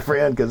bet with a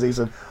friend because he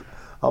said,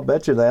 I'll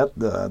bet you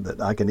that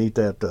I can eat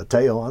that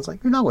tail. I was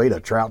like, you're not going to eat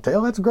a trout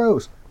tail. That's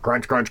gross.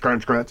 Crunch, crunch,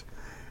 crunch, crunch.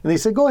 And he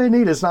said, go ahead and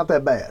eat it. It's not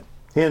that bad.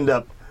 We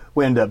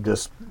end up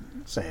just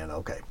saying,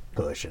 okay,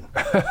 pushing.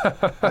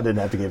 I didn't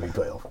have to give him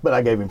 12, but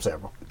I gave him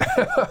several.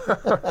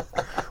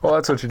 Well,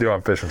 that's what you do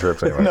on fishing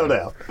trips anyway. No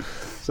doubt.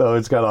 So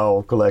it's got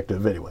all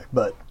collective anyway.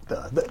 But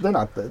they're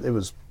not, it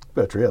was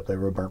a trip. They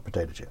were a burnt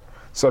potato chip.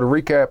 So to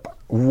recap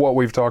what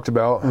we've talked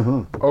about,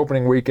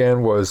 opening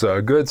weekend was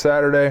a good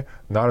Saturday,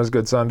 not as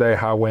good Sunday.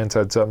 High winds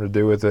had something to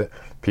do with it.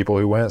 People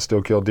who went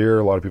still killed deer.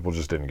 A lot of people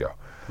just didn't go.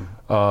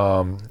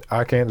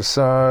 I can't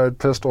decide.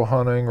 Pistol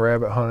hunting,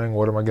 rabbit hunting.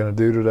 What am I going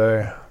to do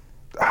today?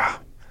 I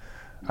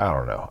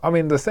don't know. I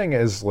mean, the thing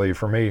is, Lee,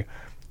 for me,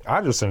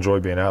 I just enjoy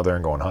being out there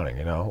and going hunting,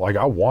 you know? Like,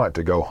 I want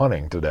to go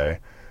hunting today,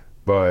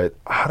 but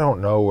I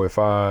don't know if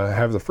I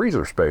have the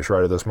freezer space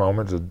right at this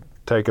moment to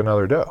take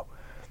another doe.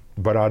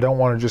 But I don't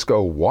want to just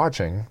go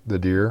watching the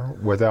deer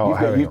without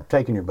having... You've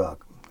taken your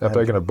buck. I've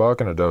taken a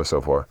buck and a doe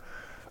so far.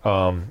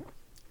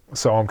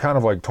 So I'm kind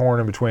of like torn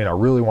in between. I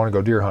really want to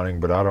go deer hunting,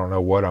 but I don't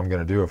know what I'm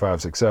going to do if I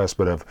have success.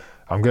 But if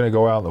I'm going to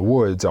go out in the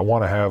woods, I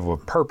want to have a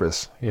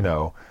purpose, you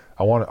know.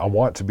 I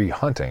want to be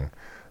hunting.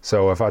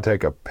 So if I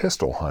take a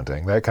pistol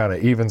hunting, that kind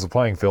of evens the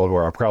playing field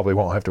where I probably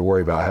won't have to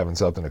worry about having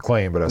something to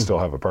clean, but I still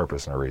have a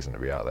purpose and a reason to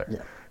be out there. Yeah.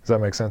 Does that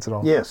make sense at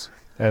all? Yes.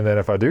 And then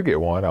if I do get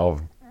one, I'll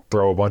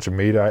throw a bunch of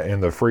meat in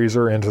the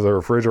freezer into the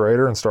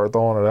refrigerator and start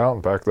throwing it out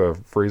and pack the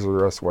freezer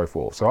the rest of the way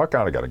full. So I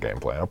kind of got a game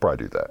plan. I'll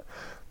probably do that.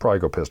 Probably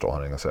go pistol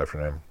hunting this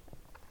afternoon.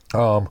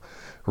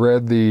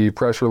 Read the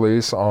press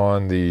release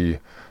on the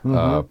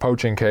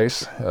poaching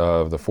case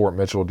of the Fort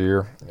Mitchell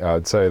deer.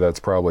 I'd say that's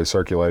probably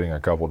circulating a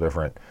couple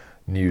different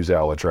news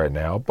outlets right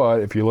now.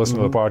 But if you listen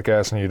to the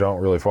podcast and you don't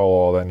really follow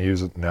all that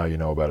news, now you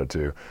know about it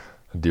too.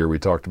 The deer we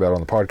talked about on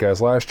the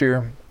podcast last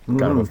year,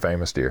 kind of a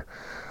famous deer.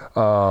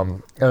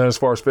 And then as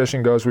far as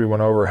fishing goes, we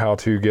went over how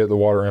to get the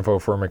water info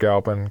for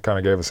McAlpin, kind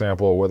of gave a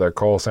sample of what that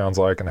call sounds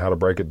like and how to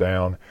break it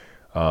down.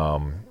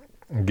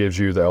 Gives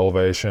you the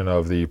elevation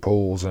of the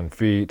pools and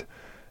feet.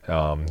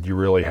 You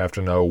really have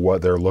to know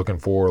what they're looking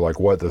for, like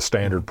what the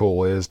standard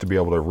pool is to be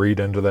able to read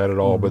into that at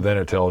all. But then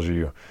it tells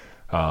you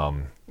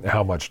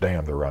how much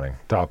dam they're running,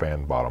 top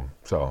and bottom.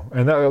 So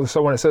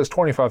when it says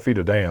 25 feet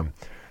of dam,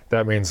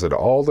 that means that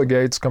all the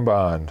gates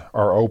combined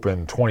are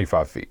open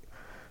 25 feet.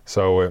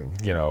 So,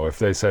 if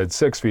they said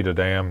 6 feet of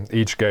dam,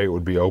 each gate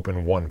would be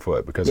open 1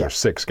 foot because there's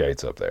 6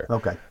 gates up there.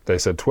 Okay. If they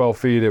said 12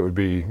 feet, it would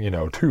be,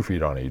 2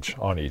 feet on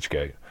each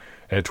gate.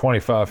 At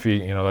 25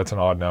 feet, that's an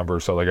odd number,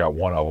 so they got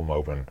one of them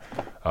open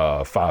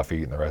 5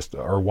 feet and the rest,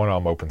 or one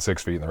of them open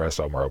 6 feet and the rest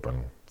of them are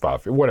open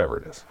 5 feet, whatever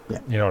it is. Yeah.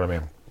 You know what I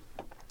mean?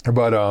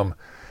 But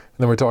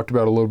then we talked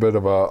about a little bit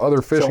of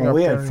other fishing. So when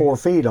we had 4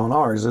 feet on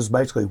ours, this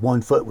basically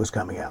 1 foot was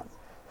coming out.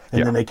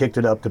 And then they kicked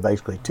it up to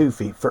basically 2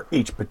 feet for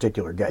each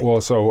particular gate.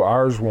 Well, so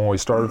ours, when we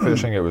started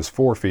fishing, it was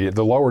 4 feet.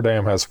 The lower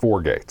dam has 4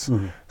 gates.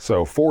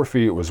 So 4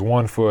 feet was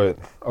 1 foot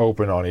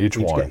open on each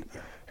one. Gate,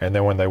 yeah. And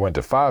then when they went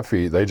to 5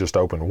 feet, they just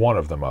opened one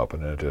of them up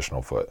an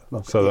additional foot.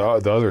 Okay, so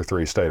the other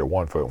 3 stayed at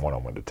 1 foot and one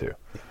of them went to 2.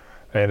 Yeah.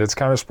 And it's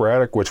kind of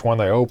sporadic which one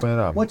they open.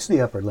 What's the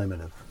upper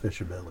limit of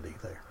fishability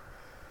there?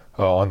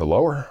 On the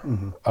lower?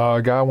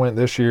 A guy went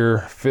this year,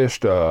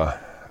 fished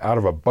out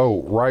of a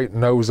boat right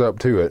nose up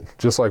to it,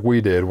 just like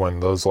we did when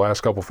those last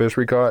couple fish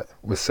we caught,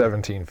 was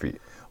 17 feet.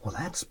 Well,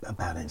 that's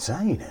about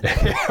insane, isn't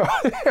it?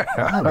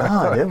 My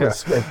God, it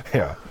was,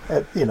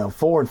 at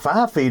 4 and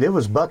 5 feet, it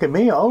was bucking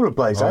me all over the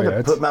place. I had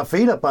to put my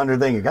feet up under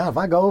thinking, God, if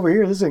I go over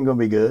here, this isn't going to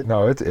be good.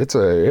 No, it's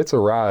a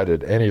ride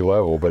at any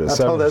level, but it's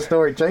I told that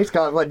story. Chase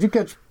caught, did you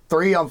catch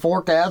 3 on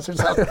 4 casts or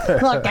something?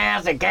 Like,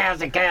 casts. I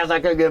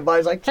couldn't get by.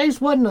 He's like,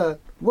 Chase, what in the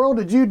world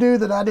did you do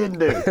that I didn't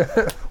do?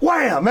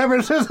 Wham! Ever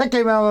as soon as I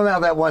came out of my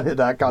mouth, that one hit,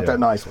 I caught that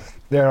nice one.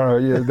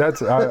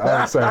 That's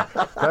I was saying,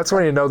 that's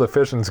when you know the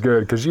fishing's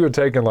good, because you had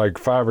taken like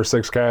 5 or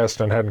 6 casts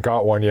and hadn't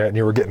caught one yet, and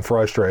you were getting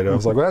frustrated. I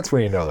was like, well, that's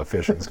when you know the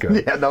fishing's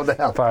good. Yeah, no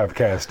doubt. 5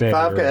 casts in.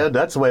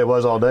 That's the way it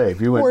was all day.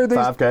 If you went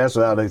 5 casts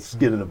without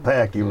getting a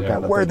peck, you were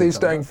kind of where'd these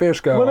dang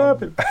fish go? What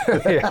happened?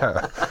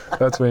 Yeah,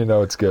 that's when you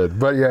know it's good.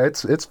 But yeah,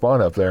 it's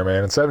fun up there,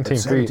 man. And 17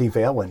 feet. 17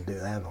 feet, I wouldn't do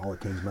that. All the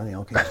king's money,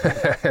 all king's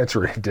money. It's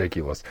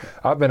ridiculous.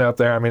 I've been up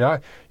there. I mean,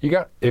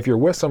 if you're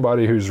with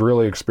somebody who's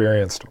really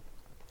experienced,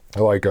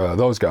 like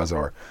those guys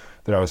are,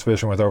 that I was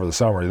fishing with over the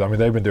summer. I mean,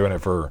 they've been doing it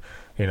for,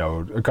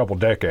 a couple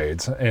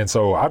decades. And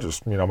so I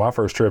just, my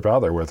first trip out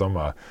there with them,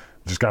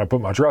 just kind of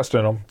put my trust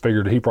in him.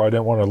 Figured he probably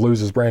didn't want to lose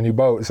his brand new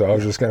boat, so I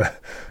was just gonna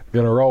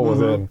roll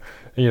with it. And,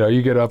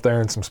 you get up there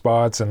in some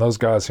spots, and those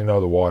guys who know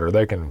the water,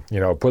 they can,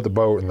 put the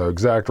boat in the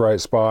exact right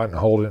spot and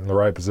hold it in the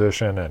right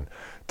position. And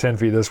 10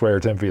 feet this way or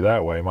 10 feet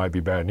that way might be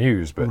bad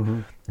news, but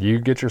you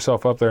get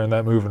yourself up there in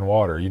that moving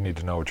water, you need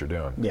to know what you're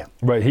doing. Yeah.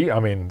 But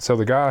so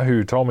the guy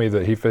who told me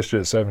that he fished it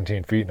at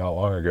 17 feet not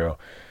long ago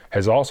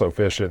has also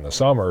fished it in the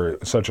summer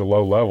at such a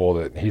low level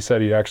that he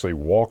said he actually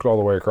walked all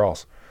the way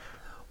across.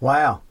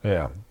 Wow.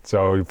 Yeah.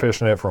 So you're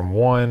fishing it from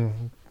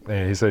one,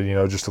 and he said,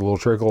 just a little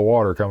trickle of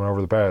water coming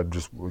over the pad.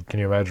 Just, can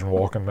you imagine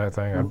walking that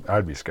thing?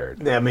 I'd be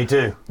scared. Yeah, me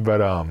too.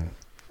 But,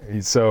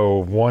 so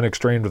one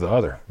extreme to the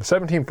other.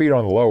 17 feet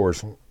on the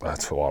lowers,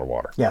 that's a lot of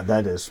water. Yeah,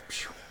 that is.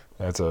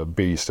 That's a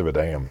beast of a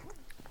dam.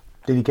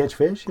 Did he catch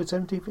fish at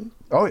 17 feet?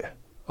 Oh,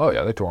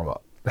 yeah, they tore them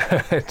up.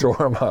 They tore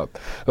them up.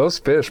 Those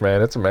fish,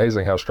 man, it's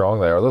amazing how strong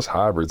they are. Those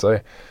hybrids,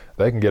 they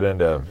can get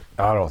into,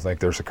 I don't think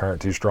there's a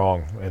current too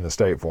strong in the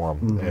state for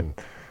them. And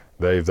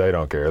They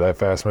don't care. That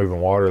fast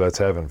moving water, that's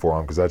heaven for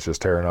them because that's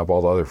just tearing up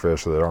all the other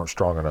fish that aren't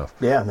strong enough.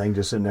 Yeah, they can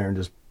just sit in there and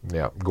just.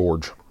 Yeah,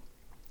 gorge.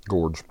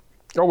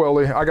 Oh well,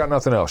 Lee, I got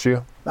nothing else.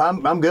 You?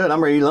 I'm good.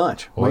 I'm ready to eat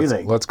lunch. What do you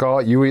think? Let's call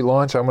it. You eat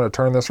lunch. I'm going to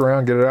turn this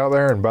around, get it out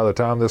there, and by the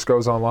time this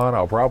goes online,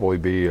 I'll probably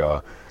be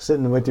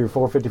Sitting with your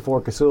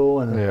 454 Casull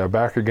and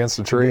back against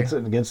the tree.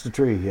 sitting against the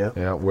tree. Yeah.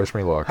 Yeah, wish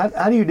me luck.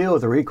 How do you deal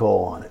with the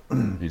recoil on it?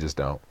 You just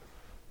don't.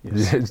 You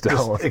just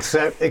don't.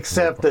 Except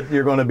that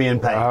you're going to be in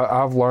pain.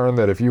 I've learned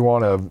that if you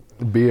want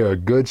to be a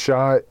good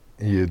shot,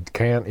 you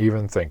can't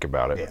even think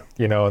about it. Yeah.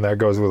 You know, and that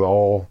goes with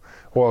all.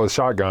 Well, with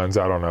shotguns,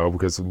 I don't know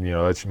because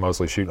that's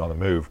mostly shooting on the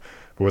move.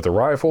 But with the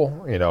rifle,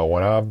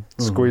 when I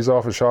squeeze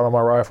off a shot on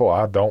my rifle,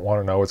 I don't want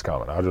to know what's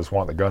coming. I just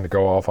want the gun to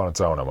go off on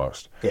its own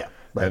almost. Yeah,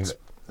 that's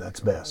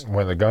best.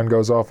 When the gun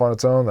goes off on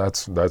its own,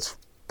 that's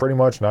pretty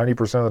much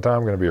 90% of the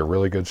time going to be a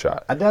really good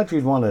shot. I doubt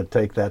you'd want to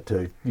take that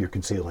to your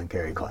conceal and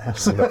carry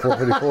class. The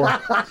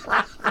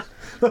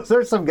 454.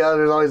 There's some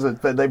guys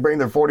they bring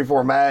their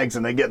 44 mags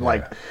and they get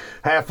like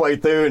halfway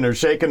through and they're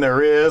shaking their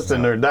wrist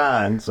and they're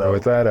dying. So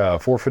with that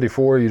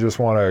 454, you just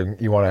want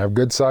to have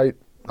good sight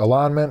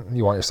alignment.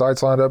 You want your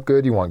sights lined up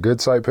good. You want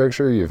good sight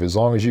picture. As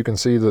long as you can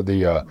see that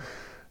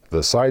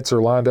the sights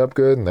are lined up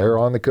good and they're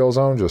on the kill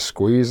zone, just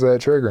squeeze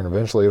that trigger and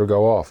eventually it'll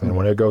go off. And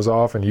when it goes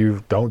off and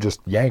you don't just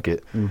yank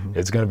it,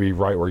 it's going to be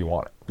right where you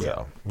want it. Yeah.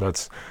 So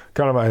that's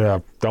kind of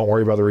my. Don't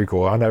worry about the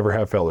recoil. I never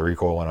have felt the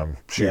recoil when I'm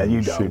shooting. Yeah,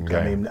 you don't. Shooting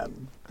game. I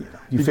mean,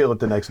 you feel it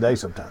the next day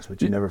sometimes,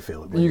 but you never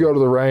feel it. You go to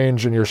the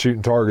range and you're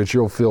shooting targets,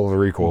 you'll feel the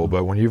recoil.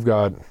 But when you've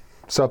got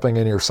something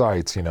in your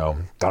sights,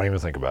 don't even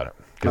think about it.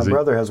 My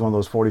brother has one of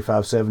those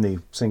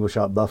 45-70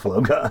 single-shot buffalo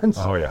guns.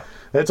 Oh, yeah.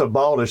 It's a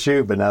ball to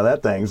shoot, but now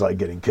that thing's like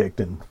getting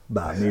kicked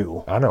by a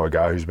mule. I know a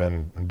guy who's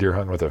been deer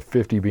hunting with a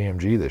 50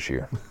 BMG this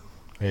year.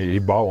 He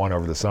bought one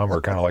over the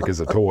summer, kind of like as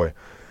a toy.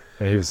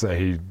 And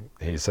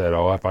he said,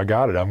 "Oh, if I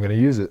got it, I'm going to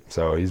use it."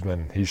 So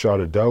he shot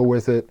a doe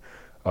with it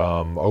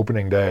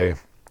opening day,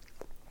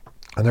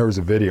 and there was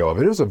a video of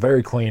it. It was a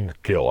very clean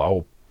kill.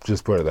 I'll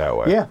just put it that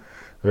way. Yeah.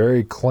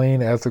 Very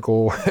clean,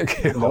 ethical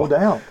kill. No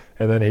doubt.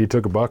 And then he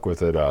took a buck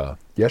with it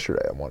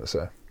yesterday, I want to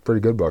say.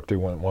 Pretty good buck, too,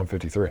 went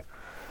 153.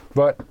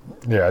 But,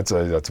 yeah,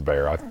 that's a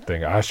bear. I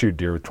think I shoot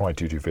deer with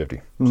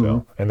 22-250.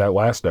 So, and that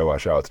last doe I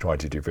shot with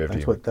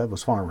 22-250. That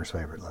was Farmer's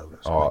favorite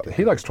logo.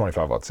 He likes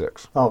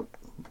 25-06. Oh,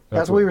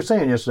 that's what we were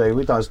saying yesterday.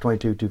 We thought it was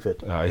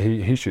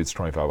 22-250. He shoots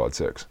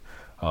 25-06.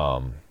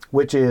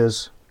 Which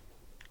is?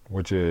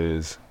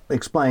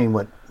 Explain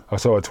what.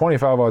 So a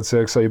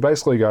 25-06, so you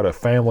basically got a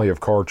family of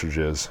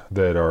cartridges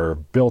that are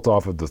built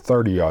off of the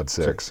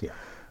 30-06. Yeah.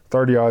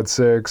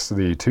 30-06,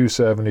 the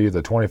 270,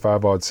 the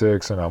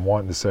 25-06, and I'm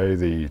wanting to say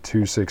the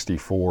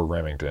 264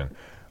 Remington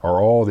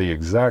are all the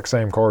exact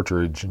same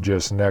cartridge,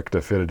 just neck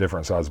to fit a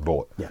different size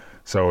bullet. Yeah.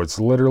 So it's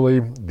literally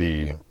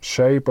the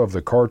shape of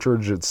the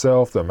cartridge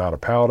itself, the amount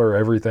of powder,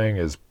 everything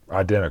is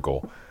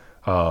identical,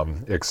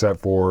 except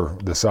for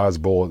the size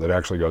bullet that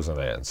actually goes in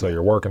the end. So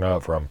you're working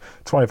up from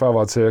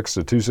 25-06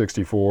 to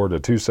 264 to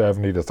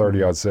 270 to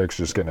 30-06,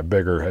 just getting a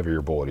bigger,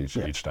 heavier bullet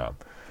each time.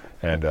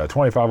 And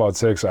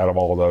 25-06 out of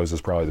all of those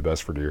is probably the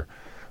best for deer.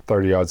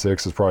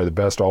 30-06 is probably the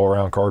best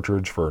all-around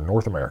cartridge for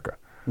North America.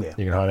 Yeah.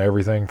 You can hunt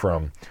everything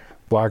from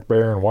black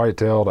bear and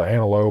whitetail to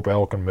antelope,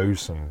 elk, and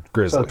moose, and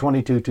grizzly. So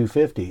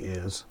 22-250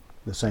 is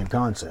the same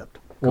concept.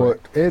 Well,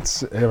 correct?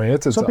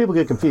 Some people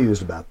get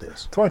confused about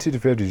this.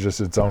 22-250 is just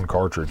its own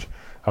cartridge.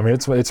 I mean,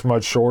 it's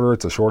much shorter.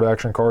 It's a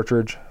short-action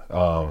cartridge.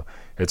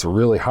 It's a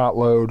really hot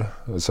load,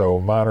 so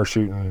mine are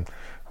shooting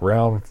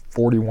around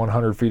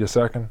 4,100 feet a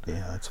second.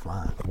 Yeah, that's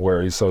fine.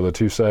 So the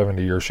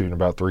 270, you're shooting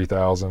about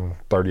 3,000.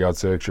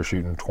 30-06, you're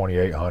shooting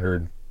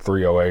 2,800.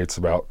 308's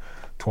about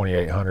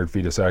 2,800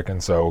 feet a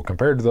second. So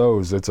compared to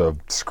those, it's a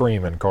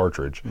screaming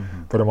cartridge.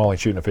 But I'm only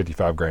shooting a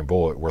 55 grain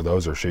bullet, where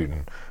those are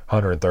shooting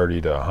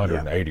 130 to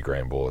 180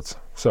 grain bullets.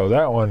 So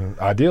that one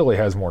ideally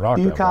has more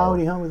knockdown. Do you coyote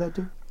power. hunt with that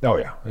too? Oh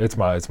yeah, it's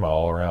my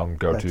all-around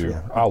go-to.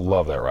 Yeah. I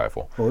love that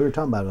rifle. Well, we were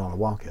talking about it on a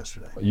walk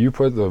yesterday. You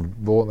put the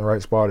bullet in the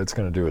right spot, it's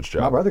going to do its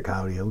job. My brother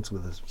coyote hunts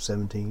with a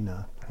 17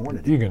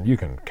 Hornet. You can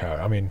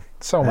I mean,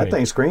 that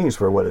thing screams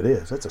for what it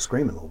is. That's a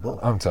screaming little bullet.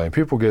 I'm telling you,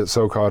 people get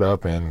so caught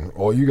up in,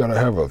 well, you got to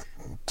have a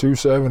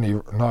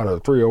 270, not a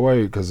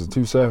 308, because the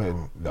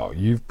 270. No,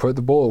 you've put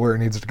the bullet where it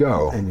needs to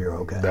go, and you're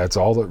okay. That's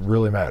all that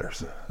really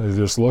matters.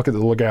 Just look at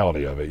the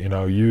legality of it.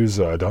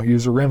 Don't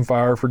use a rim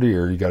fire for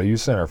deer. You got to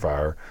use center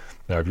fire.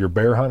 Now, if you're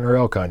bear hunting or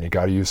elk hunting, you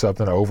got to use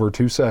something over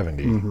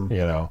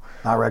 270.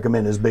 I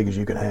recommend as big as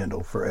you can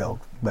handle for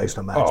elk, based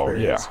on my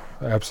experience. Oh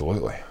yeah,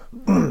 absolutely.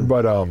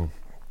 But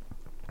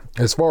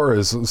as far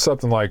as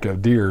something like a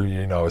deer,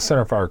 a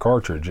center fire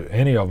cartridge,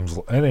 any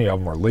of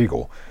them are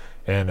legal.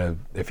 And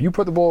if you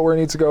put the bullet where it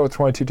needs to go at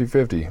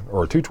 22-250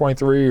 or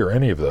 223 or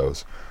any of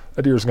those,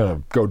 that deer's going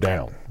to go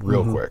down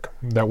real quick.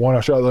 That one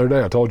I shot the other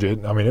day, I told you,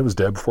 it was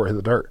dead before it hit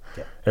the dirt.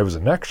 Yeah. It was a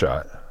neck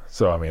shot,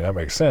 so that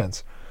makes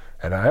sense.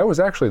 And that was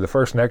actually the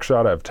first neck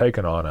shot I've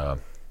taken on a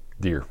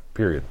deer,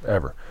 period,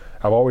 ever.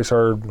 I've always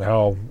heard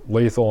how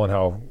lethal and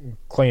how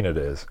clean it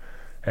is.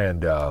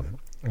 And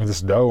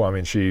this doe,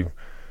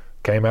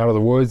 came out of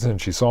the woods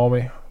and she saw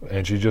me,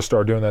 and she just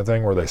started doing that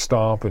thing where they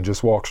stomp and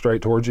just walk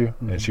straight towards you.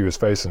 And she was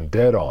facing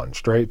dead on,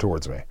 straight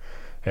towards me.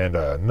 And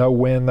no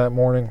wind that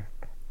morning.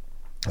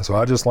 So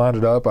I just lined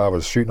it up. I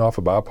was shooting off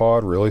a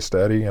bipod, really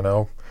steady,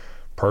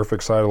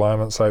 perfect sight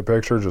alignment, sight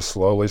picture, just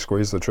slowly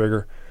squeeze the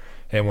trigger.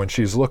 And when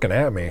she's looking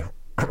at me,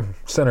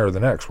 center of the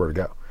neck's where to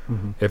go.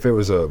 If it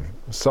was a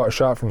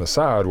shot from the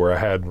side where I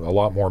had a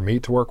lot more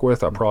meat to work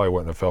with, I probably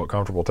wouldn't have felt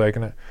comfortable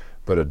taking it.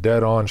 But a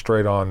dead on,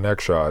 straight on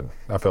neck shot,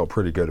 I felt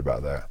pretty good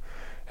about that.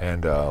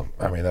 And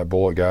that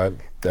bullet got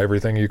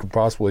everything you could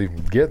possibly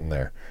get in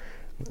there.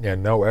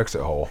 And no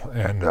exit hole.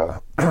 And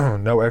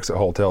no exit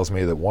hole tells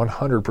me that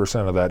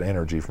 100% of that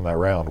energy from that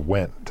round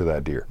went to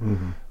that deer.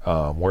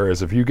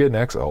 Whereas if you get an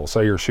exit hole,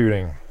 say you're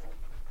shooting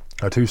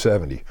a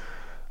 270,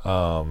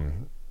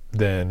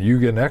 then you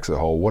get an exit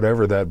hole,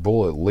 whatever that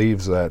bullet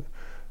leaves that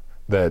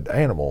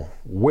animal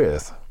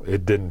with,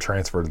 it didn't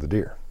transfer to the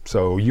deer.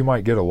 So you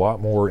might get a lot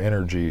more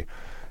energy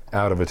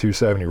out of a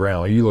 270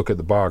 round. You look at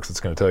the box,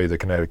 it's going to tell you the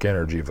kinetic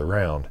energy of the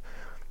round.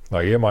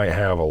 Like, it might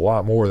have a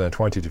lot more than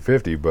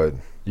 2250, but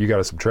you got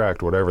to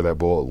subtract whatever that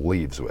bullet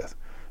leaves with,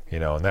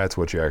 and that's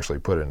what you actually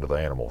put into the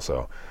animal.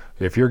 So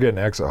if you're getting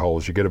exit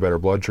holes, you get a better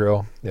blood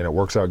trail, and it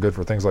works out good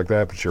for things like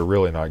that, but you're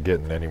really not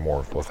getting any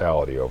more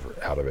lethality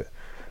out of it.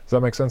 Does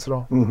that make sense at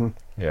all?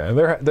 Yeah, and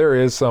there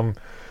is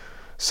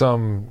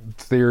some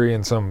theory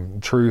and some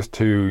truth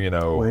to,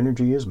 Well,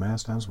 energy is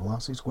mass times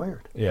velocity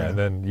squared. Yeah, and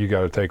then you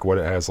got to take what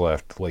it has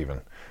left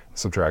leaving,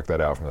 subtract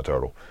that out from the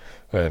total.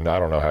 And I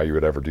don't know how you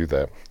would ever do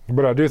that.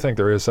 But I do think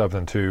there is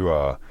something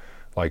to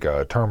like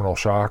a terminal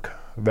shock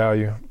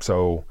value.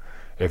 So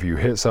if you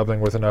hit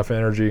something with enough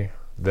energy,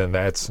 then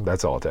that's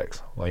all it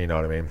takes. You know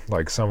what I mean?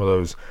 Like some of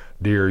those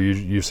deer,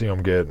 you see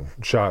them get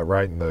shot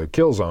right in the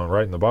kill zone,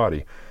 right in the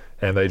body,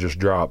 and they just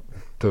drop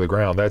to the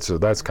ground.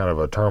 That's kind of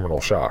a terminal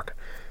shock,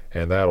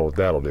 and that'll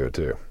do it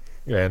too.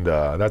 And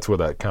that's with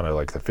that kind of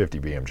like the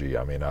 50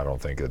 BMG. I mean, I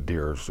don't think a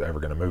deer's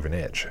ever going to move an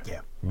inch. Yeah.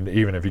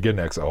 Even if you get an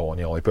exit hole and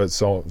you only put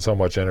so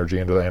much energy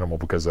into the animal,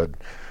 because that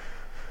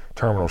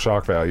terminal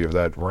shock value of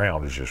that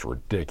round is just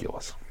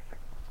ridiculous.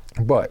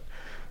 But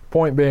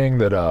point being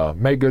that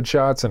make good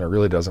shots, and it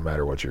really doesn't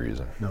matter what you're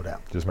using. No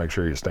doubt. Just make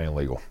sure you're staying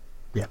legal.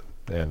 Yeah.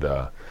 And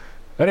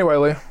anyway,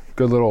 Lee,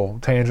 good little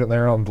tangent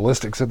there on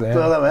ballistics at the end.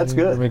 No, that's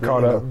good. We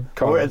caught up.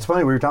 It's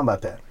funny, we were talking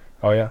about that.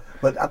 Oh, yeah?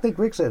 But I think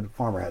Rick said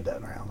Farmer had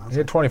that around. He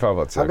had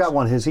 25-06. I've got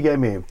one of his. He gave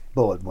me a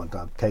bullet one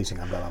time, casing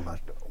I've got on my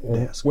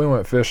desk. We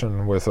went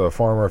fishing with a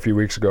farmer a few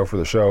weeks ago for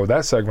the show.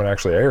 That segment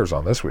actually airs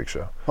on this week's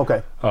show.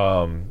 Okay.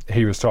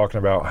 He was talking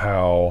about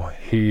how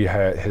he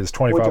had his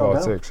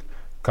 25-06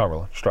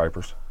 Cumberland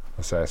Stripers,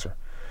 a Sasser.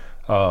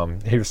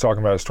 He was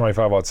talking about his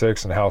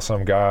 25-06 and how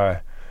some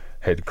guy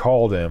had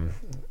called him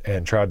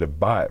and tried to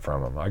buy it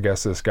from him. I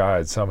guess this guy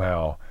had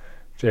somehow...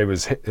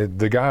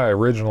 the guy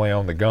originally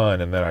owned the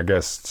gun, and then I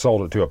guess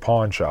sold it to a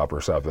pawn shop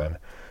or something,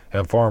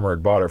 and farmer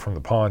had bought it from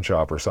the pawn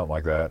shop or something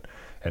like that.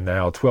 And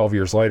now 12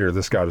 years later,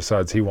 this guy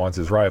decides he wants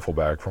his rifle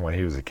back from when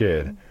he was a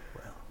kid.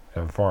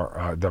 And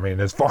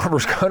his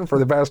farmer's gun for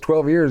the past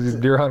 12 years. He's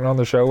deer hunting on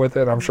the show with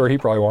it. I'm sure he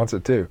probably wants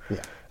it too.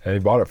 Yeah. And he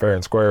bought it fair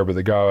and square, but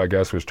the guy, I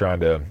guess, was trying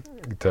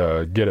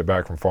to get it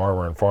back from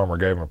farmer, and farmer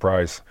gave him a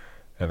price.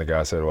 And the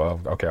guy said, well,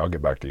 okay, I'll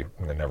get back to you.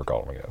 And they never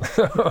called him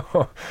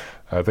again.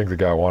 I think the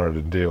guy wanted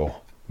a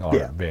deal on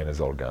it being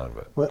his old gun.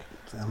 But well,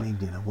 I mean,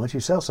 once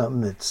you sell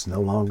something, it's no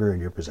longer in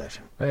your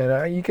possession.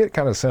 Man, you get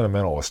kind of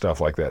sentimental with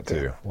stuff like that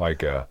too. Yeah.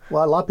 Like,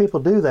 well, a lot of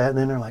people do that, and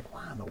then they're like,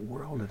 "Why in the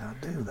world did I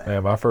do that?"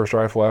 Man, my first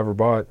rifle I ever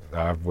bought,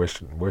 I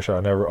wish I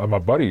never. My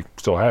buddy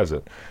still has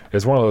it.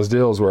 It's one of those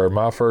deals where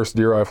my first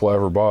deer rifle I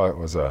ever bought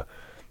was a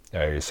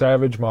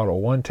Savage Model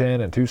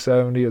 110 and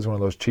 270. It's one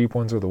of those cheap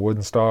ones with a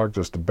wooden stock,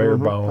 just the bare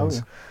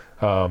bones. Oh,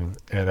 yeah.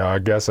 And I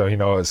guess,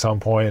 at some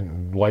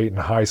point late in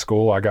high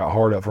school, I got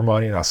hard up for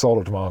money and I sold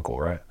it to my uncle,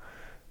 right?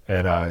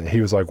 And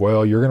he was like,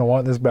 well, you're going to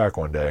want this back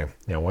one day.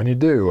 When you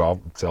do,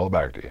 I'll sell it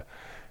back to you.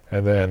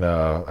 And then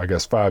I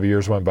guess 5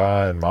 years went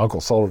by and my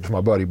uncle sold it to my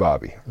buddy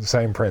Bobby. The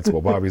same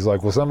principle. Bobby's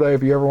like, well, someday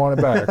if you ever want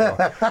it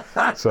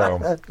back. So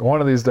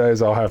one of these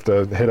days I'll have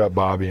to hit up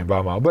Bobby and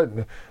buy mine. But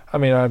I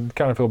mean, I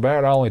kind of feel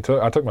bad.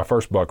 I took my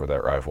first buck with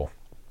that rifle.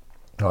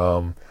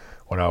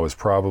 When I was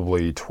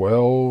probably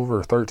 12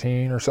 or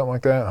 13 or something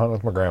like that, hunting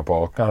with my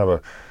grandpa. Kind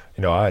of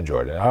I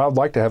enjoyed it. I'd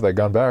like to have that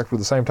gun back, but at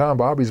the same time,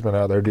 Bobby's been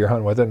out there deer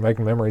hunting with it and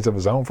making memories of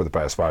his own for the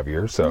past 5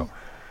 years. So,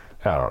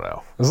 I don't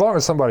know. As long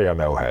as somebody I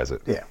know has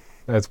it,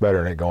 that's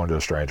better than it going to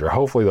a stranger.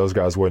 Hopefully, those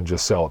guys wouldn't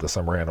just sell it to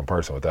some random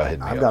person without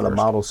hitting me up I've got first. A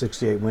Model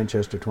 68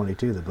 Winchester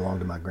 22 that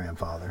belonged to my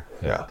grandfather.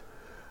 Yeah.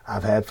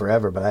 I've had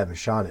forever, but I haven't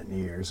shot it in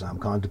years. I'm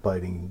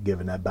contemplating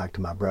giving that back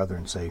to my brother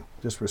and say,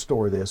 just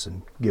restore this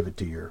and give it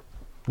to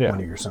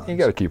one of your sons. You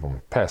got to keep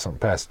them, pass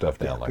stuff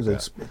down like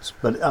that.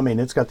 But I mean,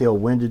 it's got the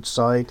old windage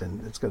sight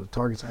and it's got a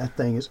target. That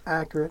thing is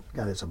accurate.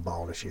 God, it's a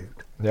ball to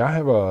shoot. Yeah, I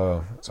have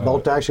it's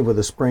bolt action with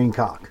a spring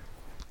cock.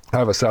 I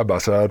have a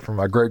side-by-side from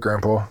my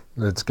great-grandpa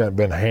that's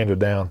been handed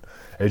down.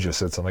 It just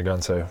sits on the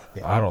gun safe.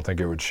 Yeah. I don't think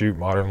it would shoot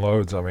modern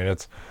loads. I mean,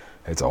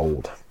 it's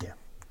old. Yeah.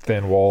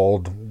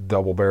 thin-walled,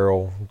 double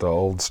barrel, the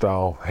old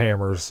style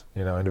hammers,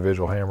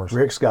 individual hammers.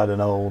 Rick's got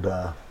an old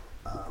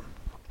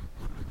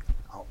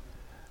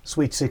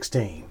Sweet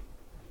 16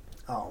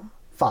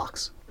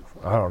 Fox.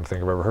 I don't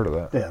think I've ever heard of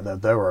that. Yeah,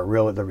 there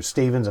were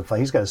Stevens and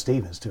he's got a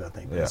Stevens too, I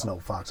think. Yeah. It's an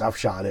old Fox. I've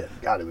shot it.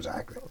 God, it was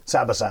accurate.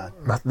 Side by side.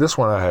 This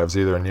one I have is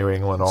either a New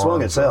England Arms.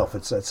 Swung itself.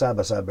 It's a side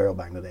by side barrel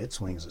back in the day. It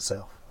swings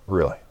itself.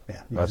 Really?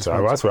 Yeah. That's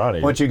what I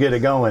need. Once you get it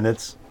going,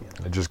 it's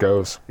It just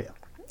goes. yeah.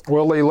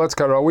 Well, Lee, let's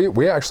cut it off.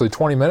 We actually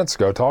 20 minutes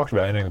ago talked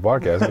about ending the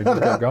podcast. We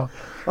just kept going.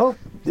 Oh,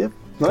 yep.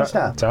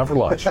 Lunchtime. Time for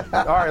lunch. All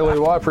right, Lee.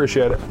 Well, I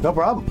appreciate it. No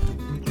problem.